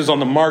Christ is on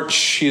the march.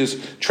 He is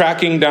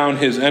tracking down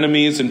his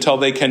enemies until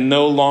they can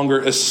no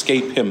longer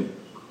escape him.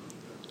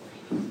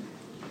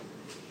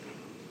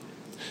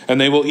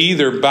 And they will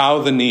either bow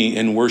the knee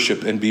and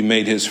worship and be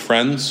made his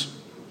friends,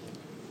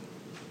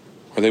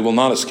 or they will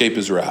not escape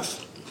his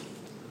wrath.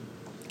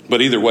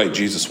 But either way,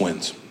 Jesus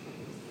wins.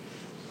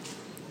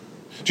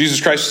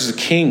 Jesus Christ is a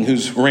king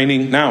who's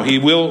reigning now. He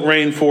will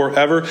reign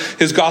forever.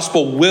 His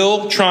gospel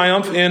will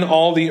triumph in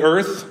all the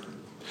earth.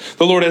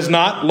 The Lord has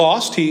not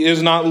lost. He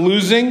is not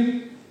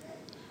losing.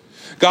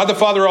 God the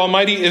Father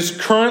Almighty is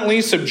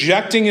currently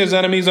subjecting his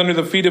enemies under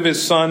the feet of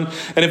his Son.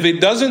 And if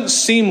it doesn't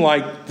seem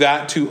like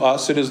that to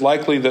us, it is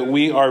likely that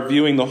we are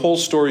viewing the whole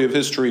story of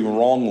history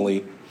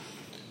wrongly.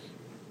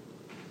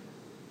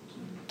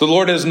 The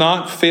Lord has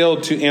not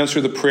failed to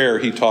answer the prayer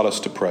he taught us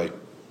to pray.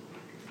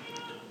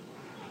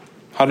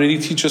 How did he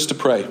teach us to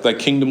pray? Thy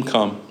kingdom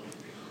come,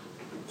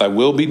 thy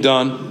will be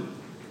done.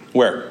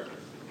 Where?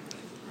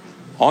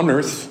 On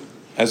earth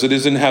as it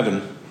is in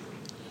heaven.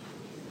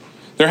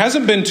 There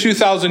hasn't been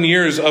 2,000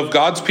 years of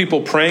God's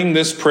people praying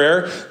this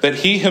prayer that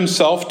he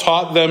himself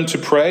taught them to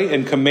pray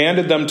and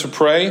commanded them to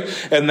pray,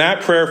 and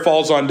that prayer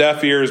falls on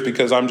deaf ears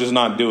because I'm just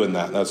not doing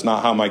that. That's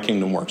not how my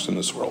kingdom works in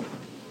this world.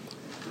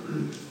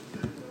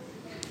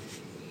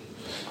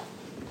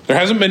 There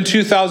hasn't been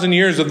 2,000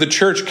 years of the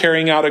church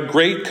carrying out a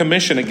great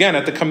commission, again,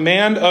 at the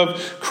command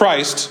of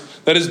Christ,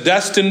 that is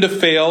destined to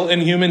fail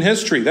in human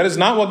history. That is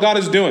not what God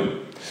is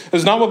doing. That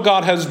is not what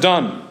God has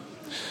done.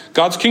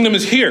 God's kingdom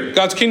is here.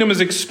 God's kingdom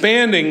is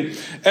expanding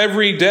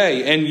every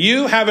day, and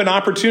you have an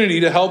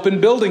opportunity to help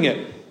in building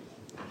it.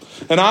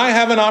 And I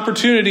have an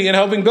opportunity in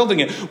helping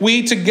building it.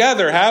 We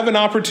together have an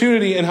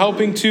opportunity in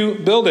helping to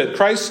build it.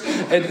 Christ's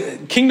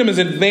kingdom is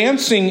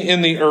advancing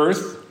in the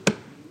earth.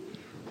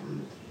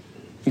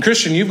 And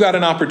Christian, you've got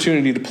an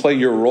opportunity to play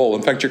your role.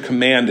 In fact, you're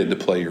commanded to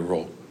play your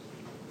role.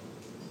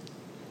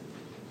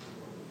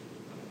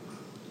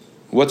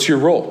 What's your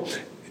role?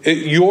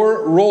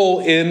 Your role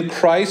in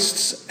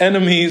Christ's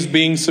enemies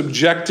being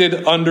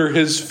subjected under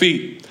his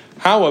feet.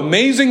 How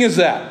amazing is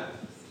that?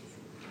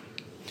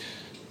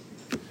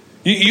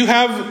 You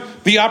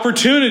have the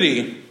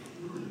opportunity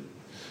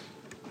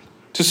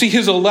to see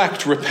his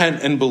elect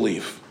repent and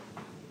believe.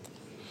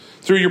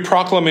 Through your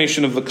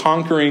proclamation of the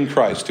conquering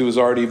Christ who is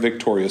already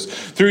victorious.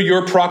 Through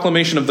your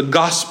proclamation of the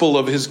gospel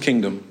of his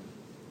kingdom.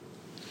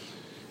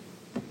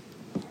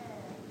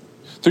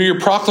 Through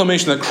your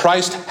proclamation that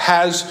Christ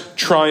has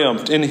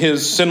triumphed in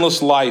his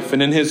sinless life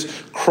and in his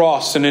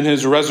cross and in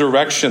his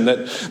resurrection.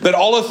 That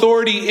all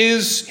authority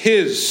is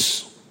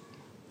his.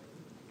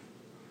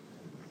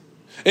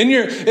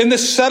 In the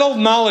settled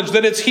knowledge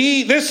that it's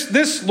he,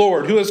 this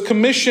Lord who has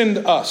commissioned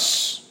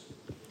us.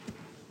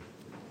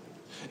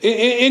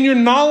 In your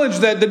knowledge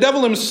that the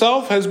devil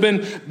himself has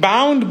been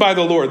bound by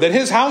the Lord, that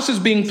his house is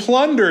being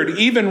plundered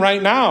even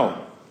right now.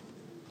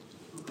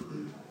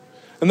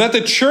 And that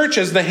the church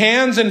is the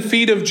hands and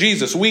feet of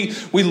Jesus. We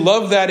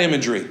love that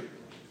imagery.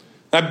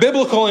 That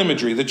biblical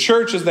imagery, the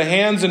church is the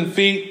hands and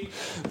feet,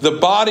 the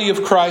body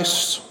of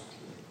Christ.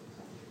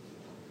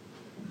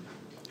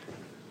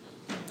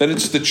 That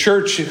it's the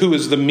church who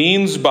is the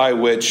means by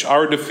which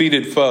our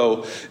defeated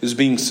foe is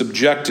being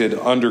subjected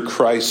under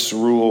Christ's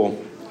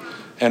rule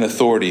and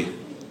authority.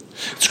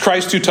 It's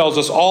Christ who tells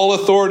us, all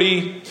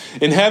authority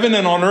in heaven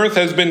and on earth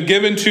has been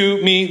given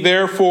to me,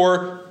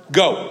 therefore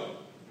go.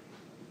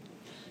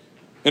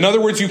 In other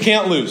words, you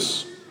can't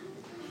lose.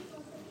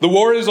 The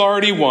war is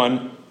already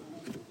won.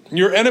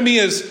 Your enemy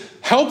is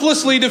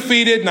helplessly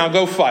defeated. Now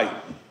go fight.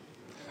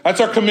 That's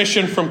our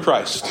commission from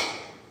Christ.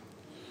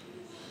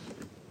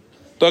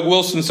 Doug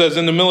Wilson says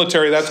in the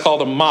military, that's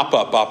called a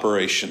mop-up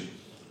operation.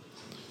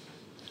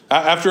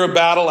 After a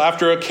battle,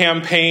 after a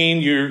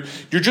campaign, you're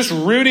just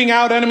rooting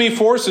out enemy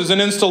forces and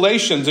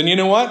installations. And you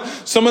know what?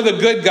 Some of the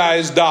good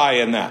guys die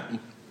in that.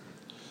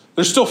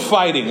 They're still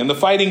fighting, and the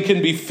fighting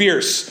can be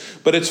fierce,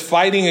 but it's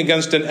fighting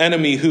against an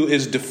enemy who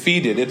is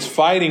defeated. It's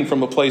fighting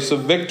from a place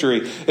of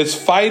victory. It's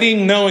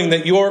fighting knowing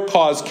that your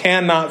cause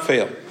cannot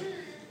fail.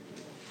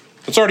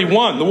 It's already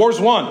won. The war's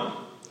won.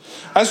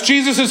 That's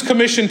Jesus'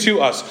 commission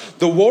to us.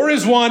 The war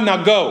is won,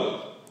 now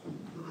go.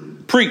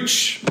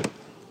 Preach.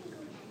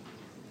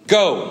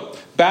 Go.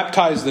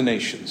 Baptize the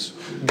nations.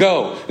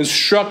 Go.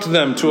 Instruct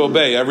them to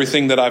obey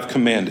everything that I've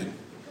commanded.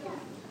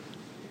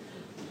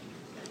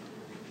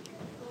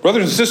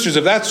 Brothers and sisters,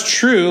 if that's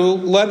true,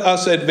 let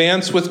us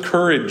advance with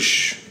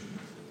courage.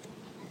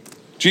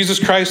 Jesus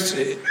Christ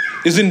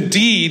is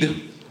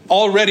indeed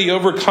already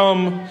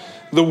overcome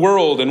the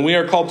world, and we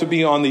are called to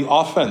be on the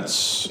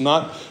offense,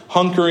 not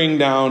hunkering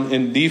down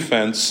in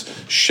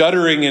defense,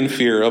 shuddering in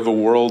fear of a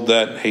world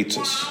that hates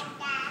us.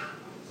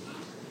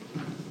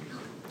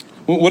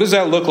 What does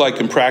that look like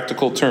in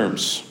practical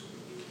terms?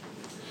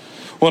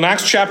 Well, in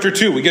Acts chapter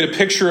 2, we get a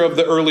picture of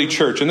the early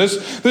church. And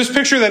this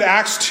picture that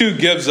Acts 2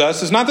 gives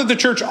us is not that the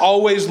church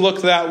always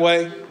looked that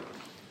way.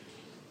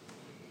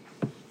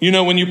 You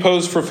know, when you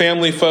pose for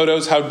family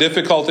photos, how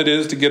difficult it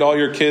is to get all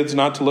your kids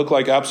not to look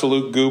like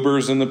absolute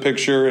goobers in the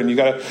picture. And you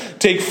got to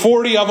take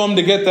 40 of them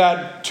to get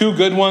that 2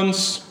 good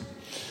ones.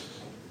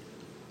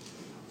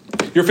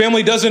 Your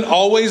family doesn't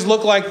always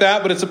look like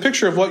that, but it's a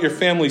picture of what your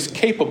family's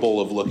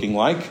capable of looking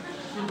like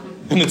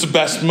in its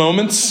best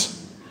moments.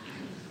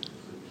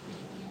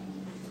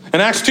 In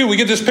Acts 2, we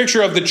get this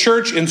picture of the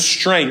church in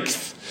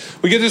strength.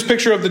 We get this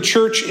picture of the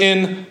church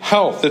in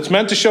health. It's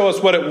meant to show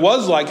us what it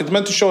was like. It's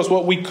meant to show us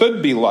what we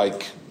could be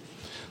like.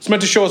 It's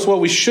meant to show us what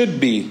we should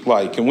be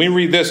like. And we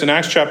read this in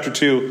Acts chapter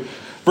 2,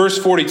 verse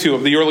 42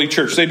 of the early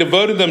church. They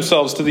devoted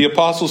themselves to the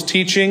apostles'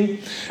 teaching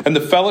and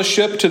the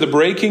fellowship, to the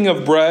breaking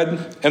of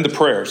bread and the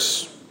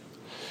prayers.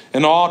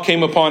 And awe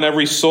came upon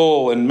every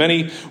soul, and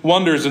many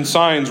wonders and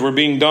signs were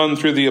being done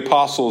through the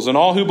apostles. And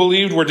all who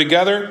believed were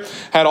together,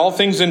 had all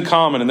things in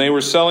common, and they were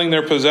selling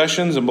their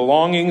possessions and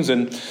belongings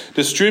and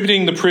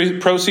distributing the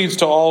proceeds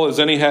to all as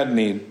any had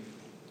need.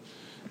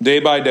 Day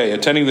by day,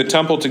 attending the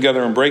temple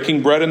together and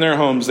breaking bread in their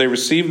homes, they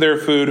received their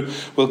food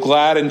with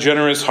glad and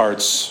generous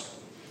hearts,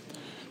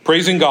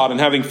 praising God and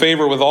having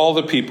favor with all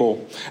the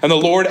people. And the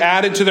Lord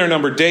added to their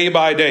number day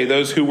by day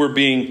those who were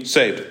being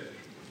saved.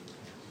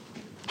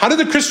 How did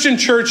the Christian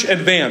church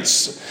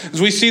advance? As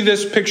we see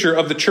this picture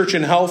of the church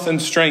in health and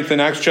strength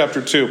in Acts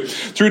chapter 2.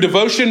 Through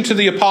devotion to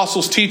the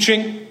apostles'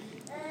 teaching,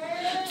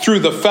 through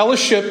the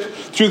fellowship,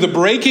 through the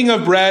breaking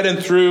of bread, and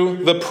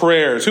through the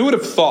prayers. Who would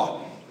have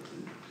thought?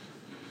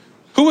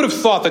 Who would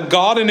have thought that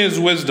God in his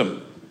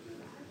wisdom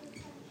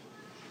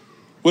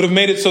would have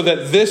made it so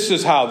that this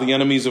is how the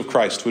enemies of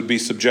Christ would be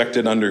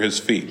subjected under his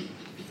feet?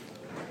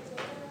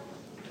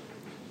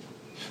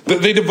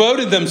 They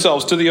devoted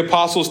themselves to the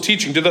apostles'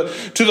 teaching, to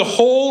the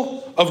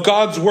whole of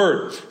God's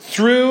word,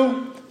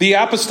 through the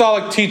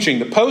apostolic teaching,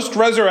 the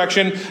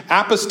post-resurrection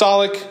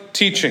apostolic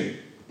teaching.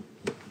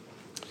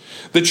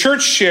 The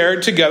church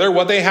shared together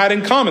what they had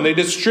in common. They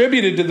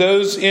distributed to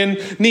those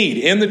in need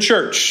in the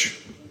church.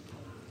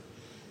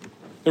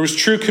 There was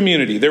true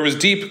community. There was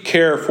deep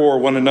care for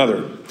one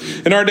another.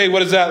 In our day,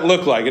 what does that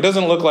look like? It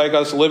doesn't look like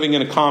us living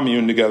in a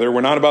commune together.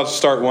 We're not about to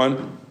start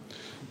one.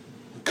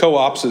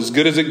 Co-op's as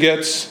good as it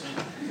gets.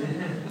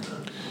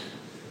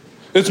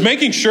 It's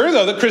making sure,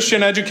 though, that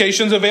Christian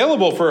education is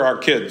available for our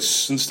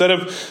kids instead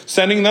of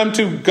sending them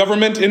to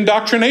government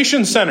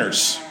indoctrination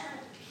centers,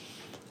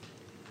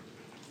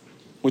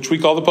 which we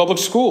call the public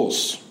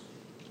schools.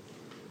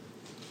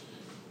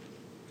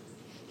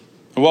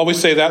 And while we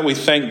say that, we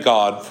thank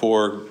God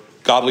for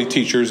godly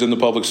teachers in the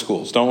public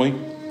schools, don't we?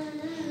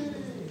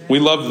 We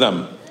love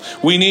them.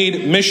 We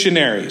need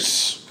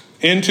missionaries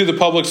into the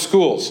public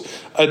schools,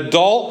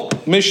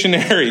 adult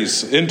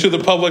missionaries into the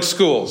public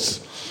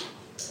schools.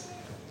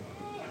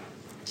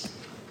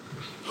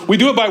 We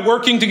do it by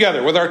working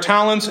together with our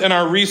talents and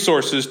our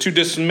resources to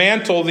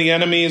dismantle the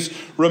enemy's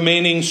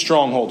remaining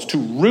strongholds, to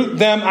root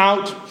them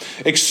out,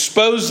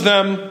 expose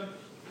them,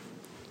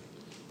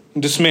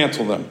 and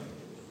dismantle them.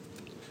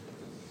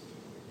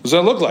 What does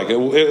that look like?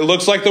 It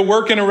looks like the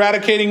work in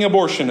eradicating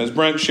abortion, as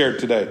Brent shared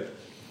today.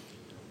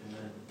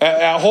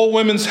 At Whole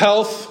Women's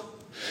Health,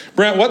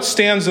 Brent, what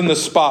stands in the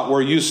spot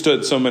where you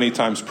stood so many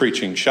times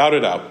preaching? Shout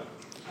it out.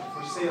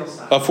 For sale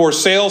sign. A for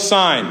sale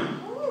sign.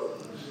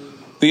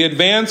 The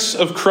advance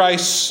of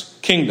Christ's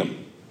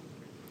kingdom.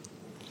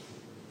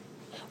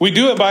 We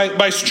do it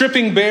by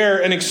stripping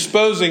bare and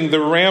exposing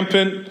the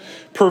rampant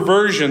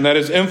perversion that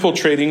is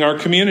infiltrating our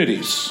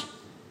communities.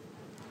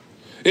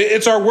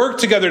 It's our work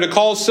together to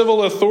call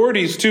civil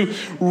authorities to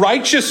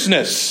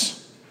righteousness.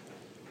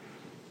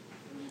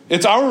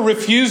 It's our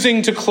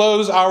refusing to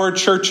close our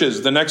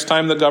churches the next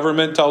time the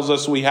government tells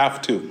us we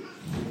have to.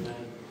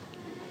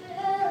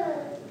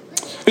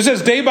 It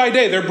says day by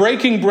day they're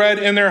breaking bread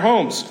in their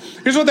homes.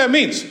 Here's what that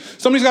means.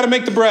 Somebody's got to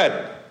make the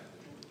bread.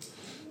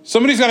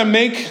 Somebody's got to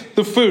make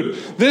the food.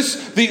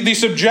 The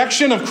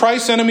subjection of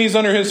Christ's enemies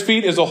under his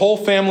feet is a whole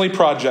family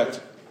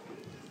project.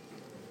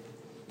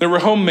 There were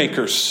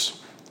homemakers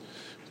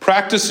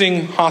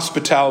practicing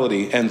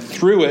hospitality, and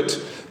through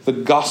it, the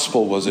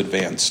gospel was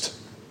advanced.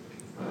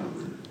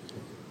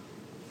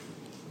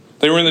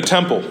 They were in the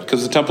temple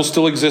because the temple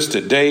still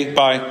existed day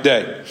by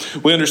day.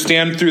 We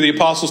understand through the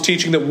apostles'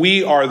 teaching that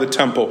we are the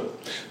temple.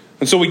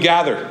 And so we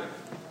gather.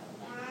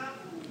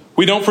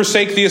 We don't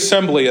forsake the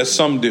assembly as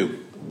some do.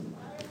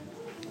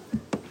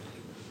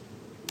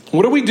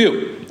 What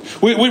do?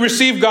 We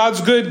receive God's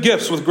good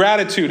gifts with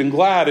gratitude and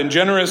glad and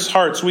generous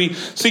hearts. We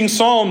sing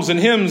psalms and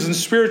hymns and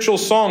spiritual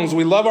songs.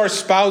 We love our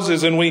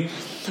spouses and we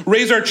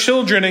raise our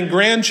children and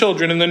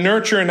grandchildren in the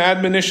nurture and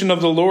admonition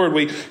of the Lord.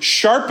 We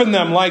sharpen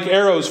them like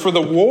arrows for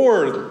the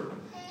war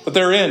that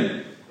they're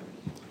in.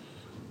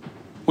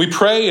 We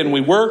pray and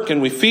we work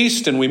and we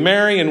feast and we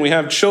marry and we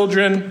have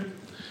children.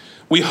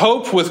 We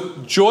hope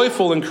with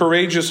joyful and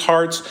courageous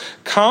hearts,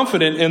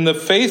 confident in the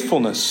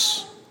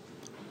faithfulness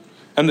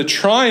and the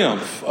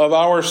triumph of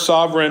our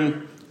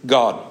sovereign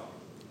God.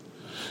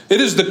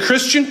 It is the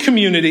Christian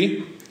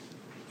community,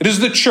 it is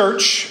the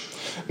church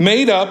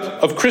made up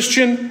of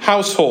Christian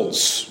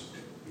households.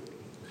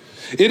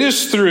 It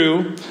is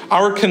through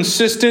our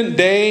consistent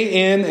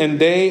day in and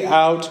day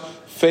out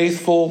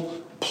faithful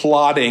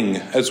plodding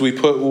as we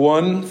put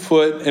one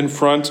foot in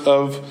front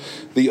of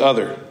the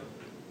other.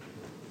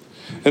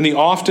 And the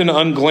often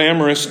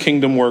unglamorous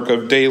kingdom work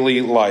of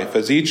daily life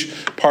as each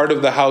part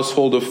of the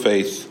household of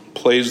faith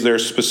plays their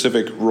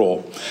specific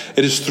role.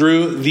 It is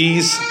through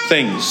these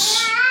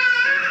things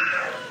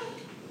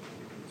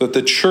that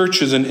the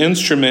church is an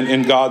instrument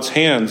in God's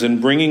hands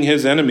in bringing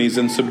his enemies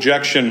in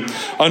subjection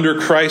under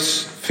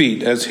Christ's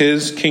feet as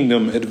his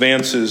kingdom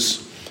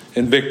advances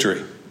in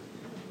victory.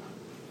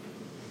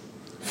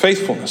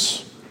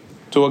 Faithfulness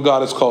to what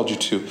God has called you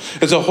to.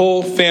 It's a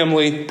whole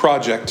family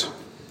project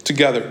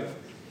together.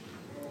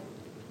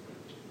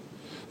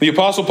 The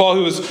Apostle Paul,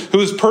 who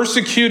was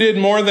persecuted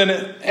more than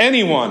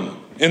anyone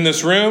in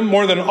this room,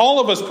 more than all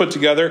of us put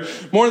together,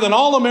 more than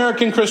all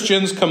American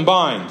Christians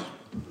combined.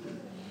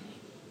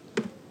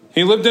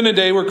 He lived in a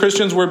day where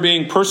Christians were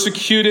being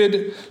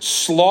persecuted,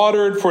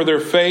 slaughtered for their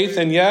faith,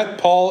 and yet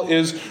Paul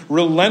is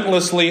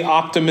relentlessly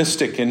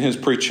optimistic in his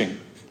preaching.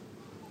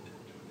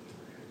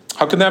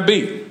 How can that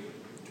be?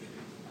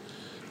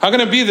 How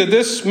can it be that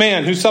this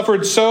man who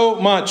suffered so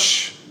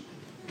much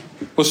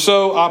was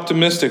so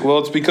optimistic? Well,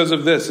 it's because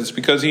of this. It's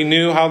because he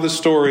knew how the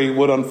story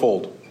would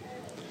unfold.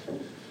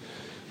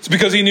 It's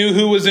because he knew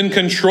who was in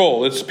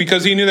control. It's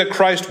because he knew that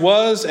Christ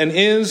was and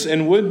is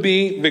and would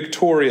be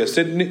victorious.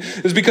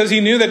 It's because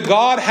he knew that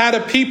God had a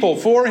people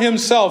for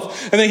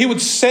himself and that he would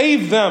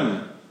save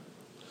them.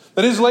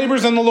 That his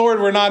labors in the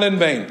Lord were not in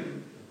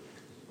vain.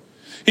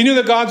 He knew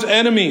that God's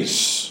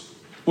enemies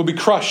would be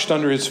crushed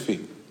under his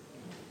feet.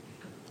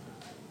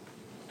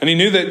 And he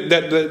knew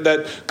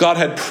that God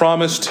had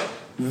promised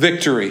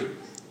victory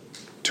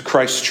to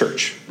Christ's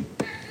church.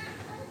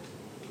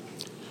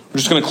 We're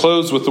just going to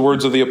close with the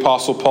words of the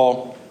Apostle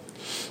Paul.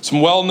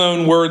 Some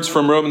well-known words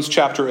from Romans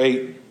chapter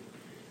 8.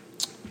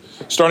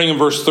 Starting in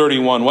verse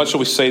 31. What shall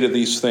we say to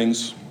these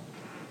things?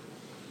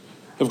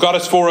 If God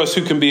is for us,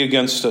 who can be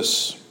against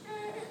us?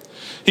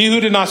 He who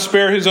did not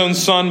spare his own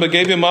son, but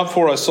gave him up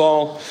for us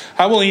all,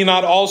 how will he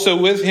not also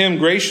with him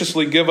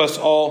graciously give us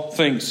all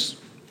things?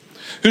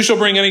 Who shall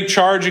bring any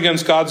charge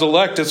against God's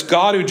elect? It's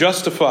God who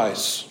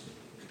justifies.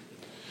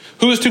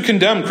 Who is to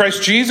condemn?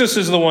 Christ Jesus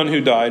is the one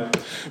who died.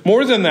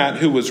 More than that,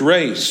 who was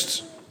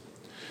raised.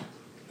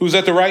 Who is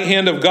at the right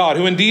hand of God,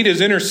 who indeed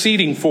is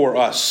interceding for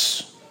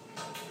us.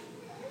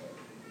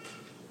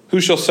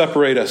 Who shall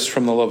separate us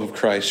from the love of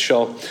Christ?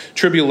 Shall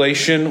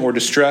tribulation or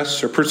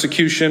distress or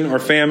persecution or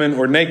famine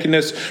or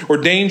nakedness or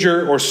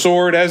danger or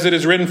sword, as it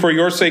is written, for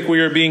your sake we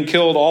are being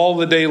killed all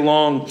the day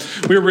long.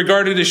 We are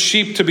regarded as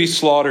sheep to be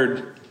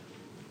slaughtered.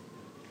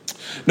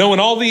 No, in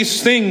all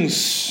these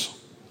things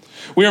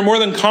we are more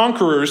than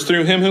conquerors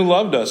through him who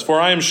loved us. For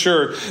I am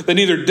sure that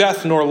neither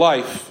death nor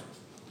life,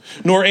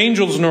 nor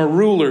angels nor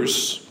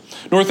rulers,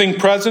 nor things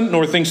present,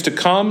 nor things to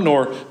come,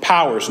 nor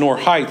powers, nor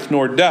height,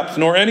 nor depth,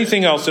 nor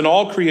anything else in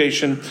all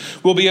creation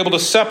will be able to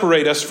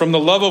separate us from the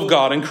love of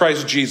God in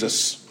Christ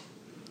Jesus.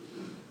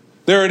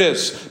 There it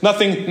is.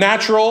 Nothing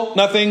natural,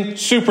 nothing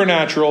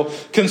supernatural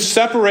can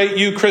separate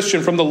you,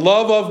 Christian, from the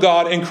love of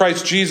God in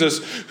Christ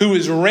Jesus, who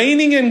is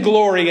reigning in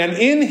glory. And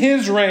in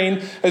his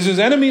reign, as his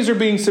enemies are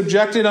being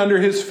subjected under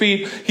his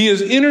feet, he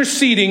is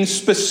interceding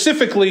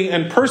specifically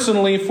and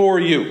personally for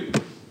you.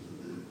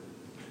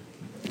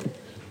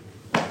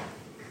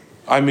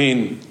 I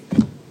mean,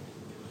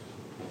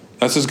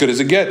 that's as good as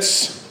it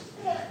gets.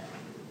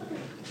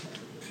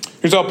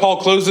 Here's how Paul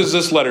closes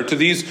this letter to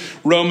these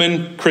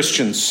Roman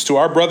Christians, to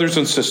our brothers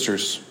and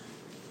sisters.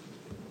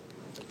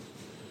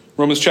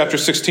 Romans chapter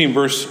 16,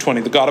 verse 20.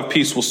 The God of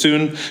peace will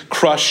soon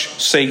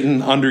crush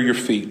Satan under your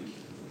feet.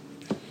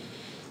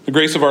 The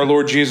grace of our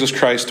Lord Jesus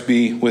Christ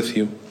be with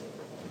you.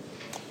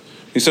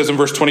 He says in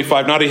verse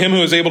 25, now to him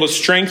who is able to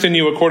strengthen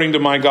you according to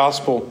my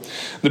gospel,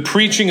 the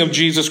preaching of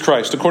Jesus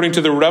Christ, according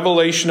to the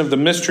revelation of the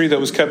mystery that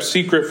was kept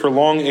secret for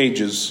long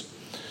ages,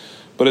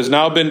 but has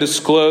now been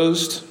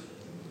disclosed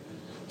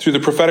through the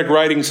prophetic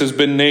writings, has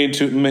been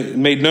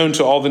made known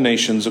to all the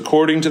nations,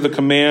 according to the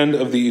command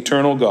of the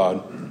eternal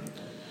God,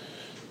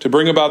 to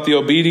bring about the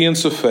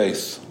obedience of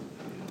faith.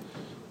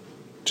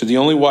 To the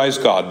only wise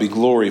God be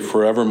glory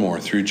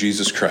forevermore through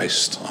Jesus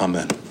Christ.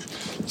 Amen.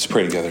 Let's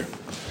pray together.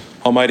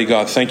 Almighty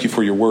God, thank you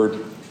for your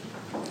word.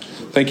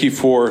 Thank you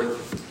for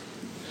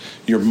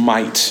your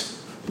might.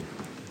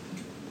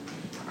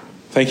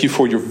 Thank you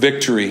for your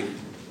victory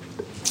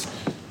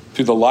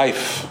through the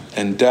life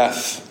and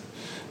death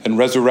and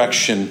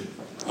resurrection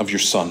of your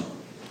Son.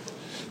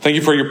 Thank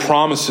you for your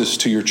promises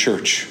to your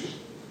church.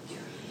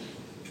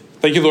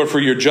 Thank you, Lord, for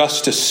your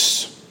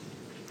justice.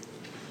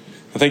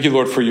 And thank you,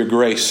 Lord, for your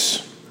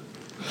grace.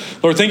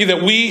 Lord, thank you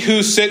that we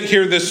who sit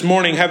here this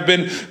morning have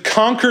been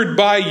conquered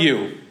by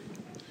you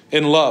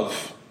in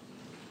love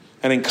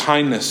and in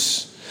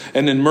kindness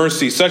and in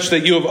mercy, such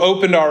that you have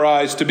opened our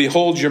eyes to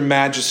behold your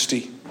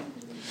majesty,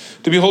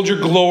 to behold your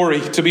glory,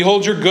 to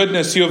behold your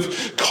goodness. You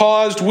have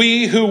caused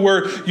we who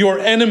were your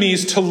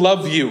enemies to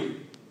love you.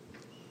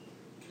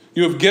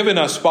 You have given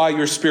us by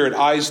your Spirit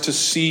eyes to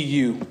see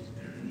you,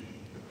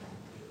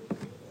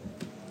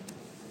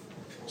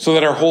 so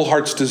that our whole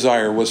heart's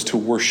desire was to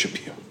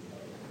worship you.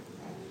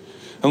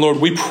 And Lord,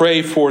 we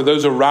pray for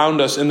those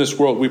around us in this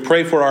world. We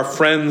pray for our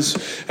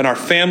friends and our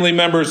family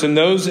members and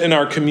those in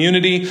our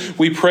community.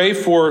 We pray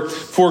for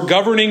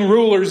governing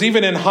rulers,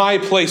 even in high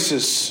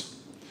places,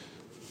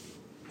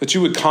 that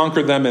you would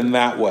conquer them in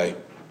that way.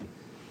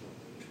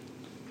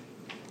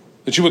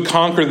 That you would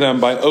conquer them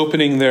by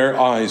opening their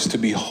eyes to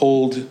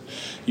behold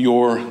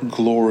your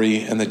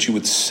glory, and that you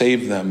would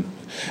save them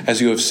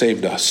as you have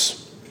saved us.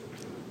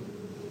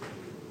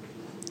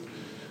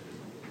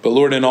 But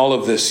Lord, in all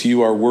of this,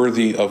 you are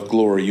worthy of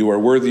glory. You are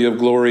worthy of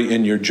glory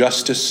in your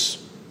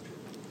justice.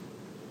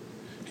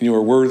 And you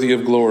are worthy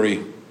of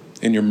glory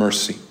in your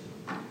mercy.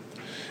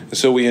 And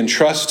so we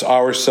entrust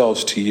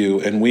ourselves to you,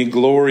 and we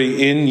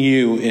glory in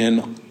you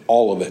in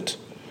all of it.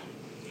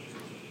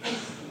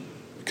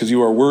 Because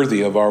you are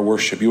worthy of our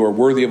worship. You are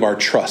worthy of our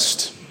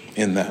trust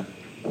in that.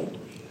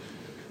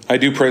 I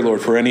do pray,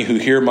 Lord, for any who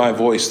hear my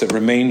voice that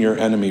remain your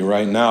enemy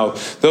right now,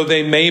 though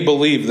they may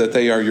believe that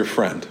they are your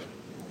friend.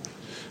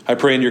 I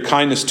pray in your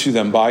kindness to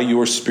them by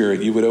your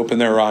Spirit, you would open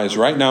their eyes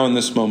right now in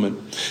this moment.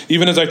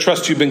 Even as I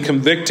trust you've been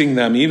convicting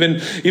them, even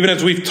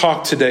as we've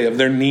talked today of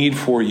their need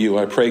for you,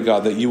 I pray,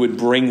 God, that you would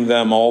bring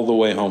them all the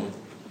way home.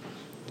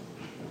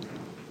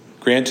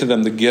 Grant to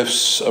them the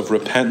gifts of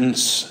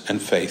repentance and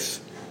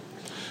faith.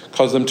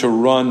 Cause them to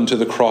run to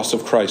the cross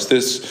of Christ,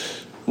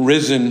 this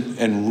risen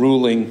and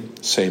ruling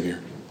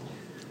Savior.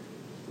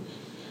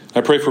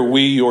 I pray for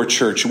we, your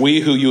church,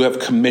 we who you have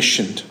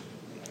commissioned.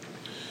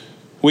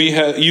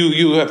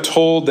 You have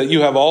told that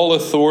you have all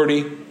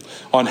authority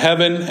on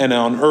heaven and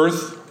on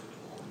earth.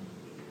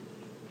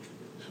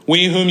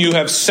 We whom you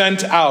have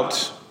sent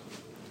out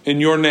in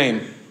your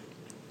name.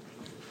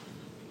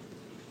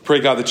 Pray,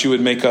 God, that you would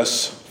make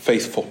us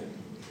faithful.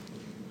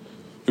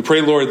 We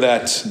pray, Lord,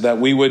 that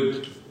we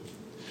would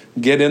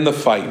get in the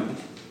fight.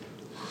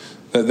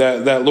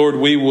 That, Lord,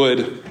 we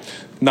would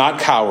not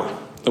cower.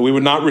 That we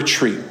would not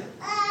retreat.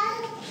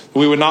 That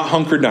we would not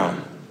hunker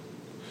down.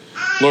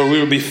 Lord,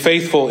 we would be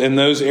faithful in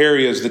those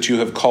areas that you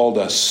have called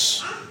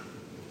us.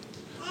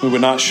 We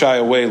would not shy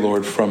away,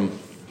 Lord, from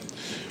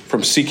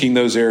seeking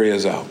those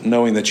areas out,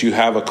 knowing that you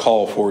have a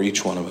call for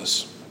each one of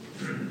us.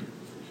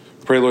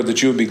 Pray, Lord,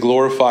 that you would be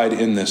glorified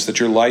in this,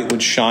 that your light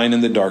would shine in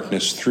the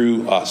darkness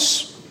through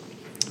us,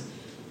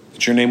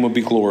 that your name would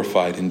be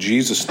glorified. In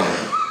Jesus'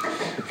 name,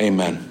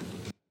 amen.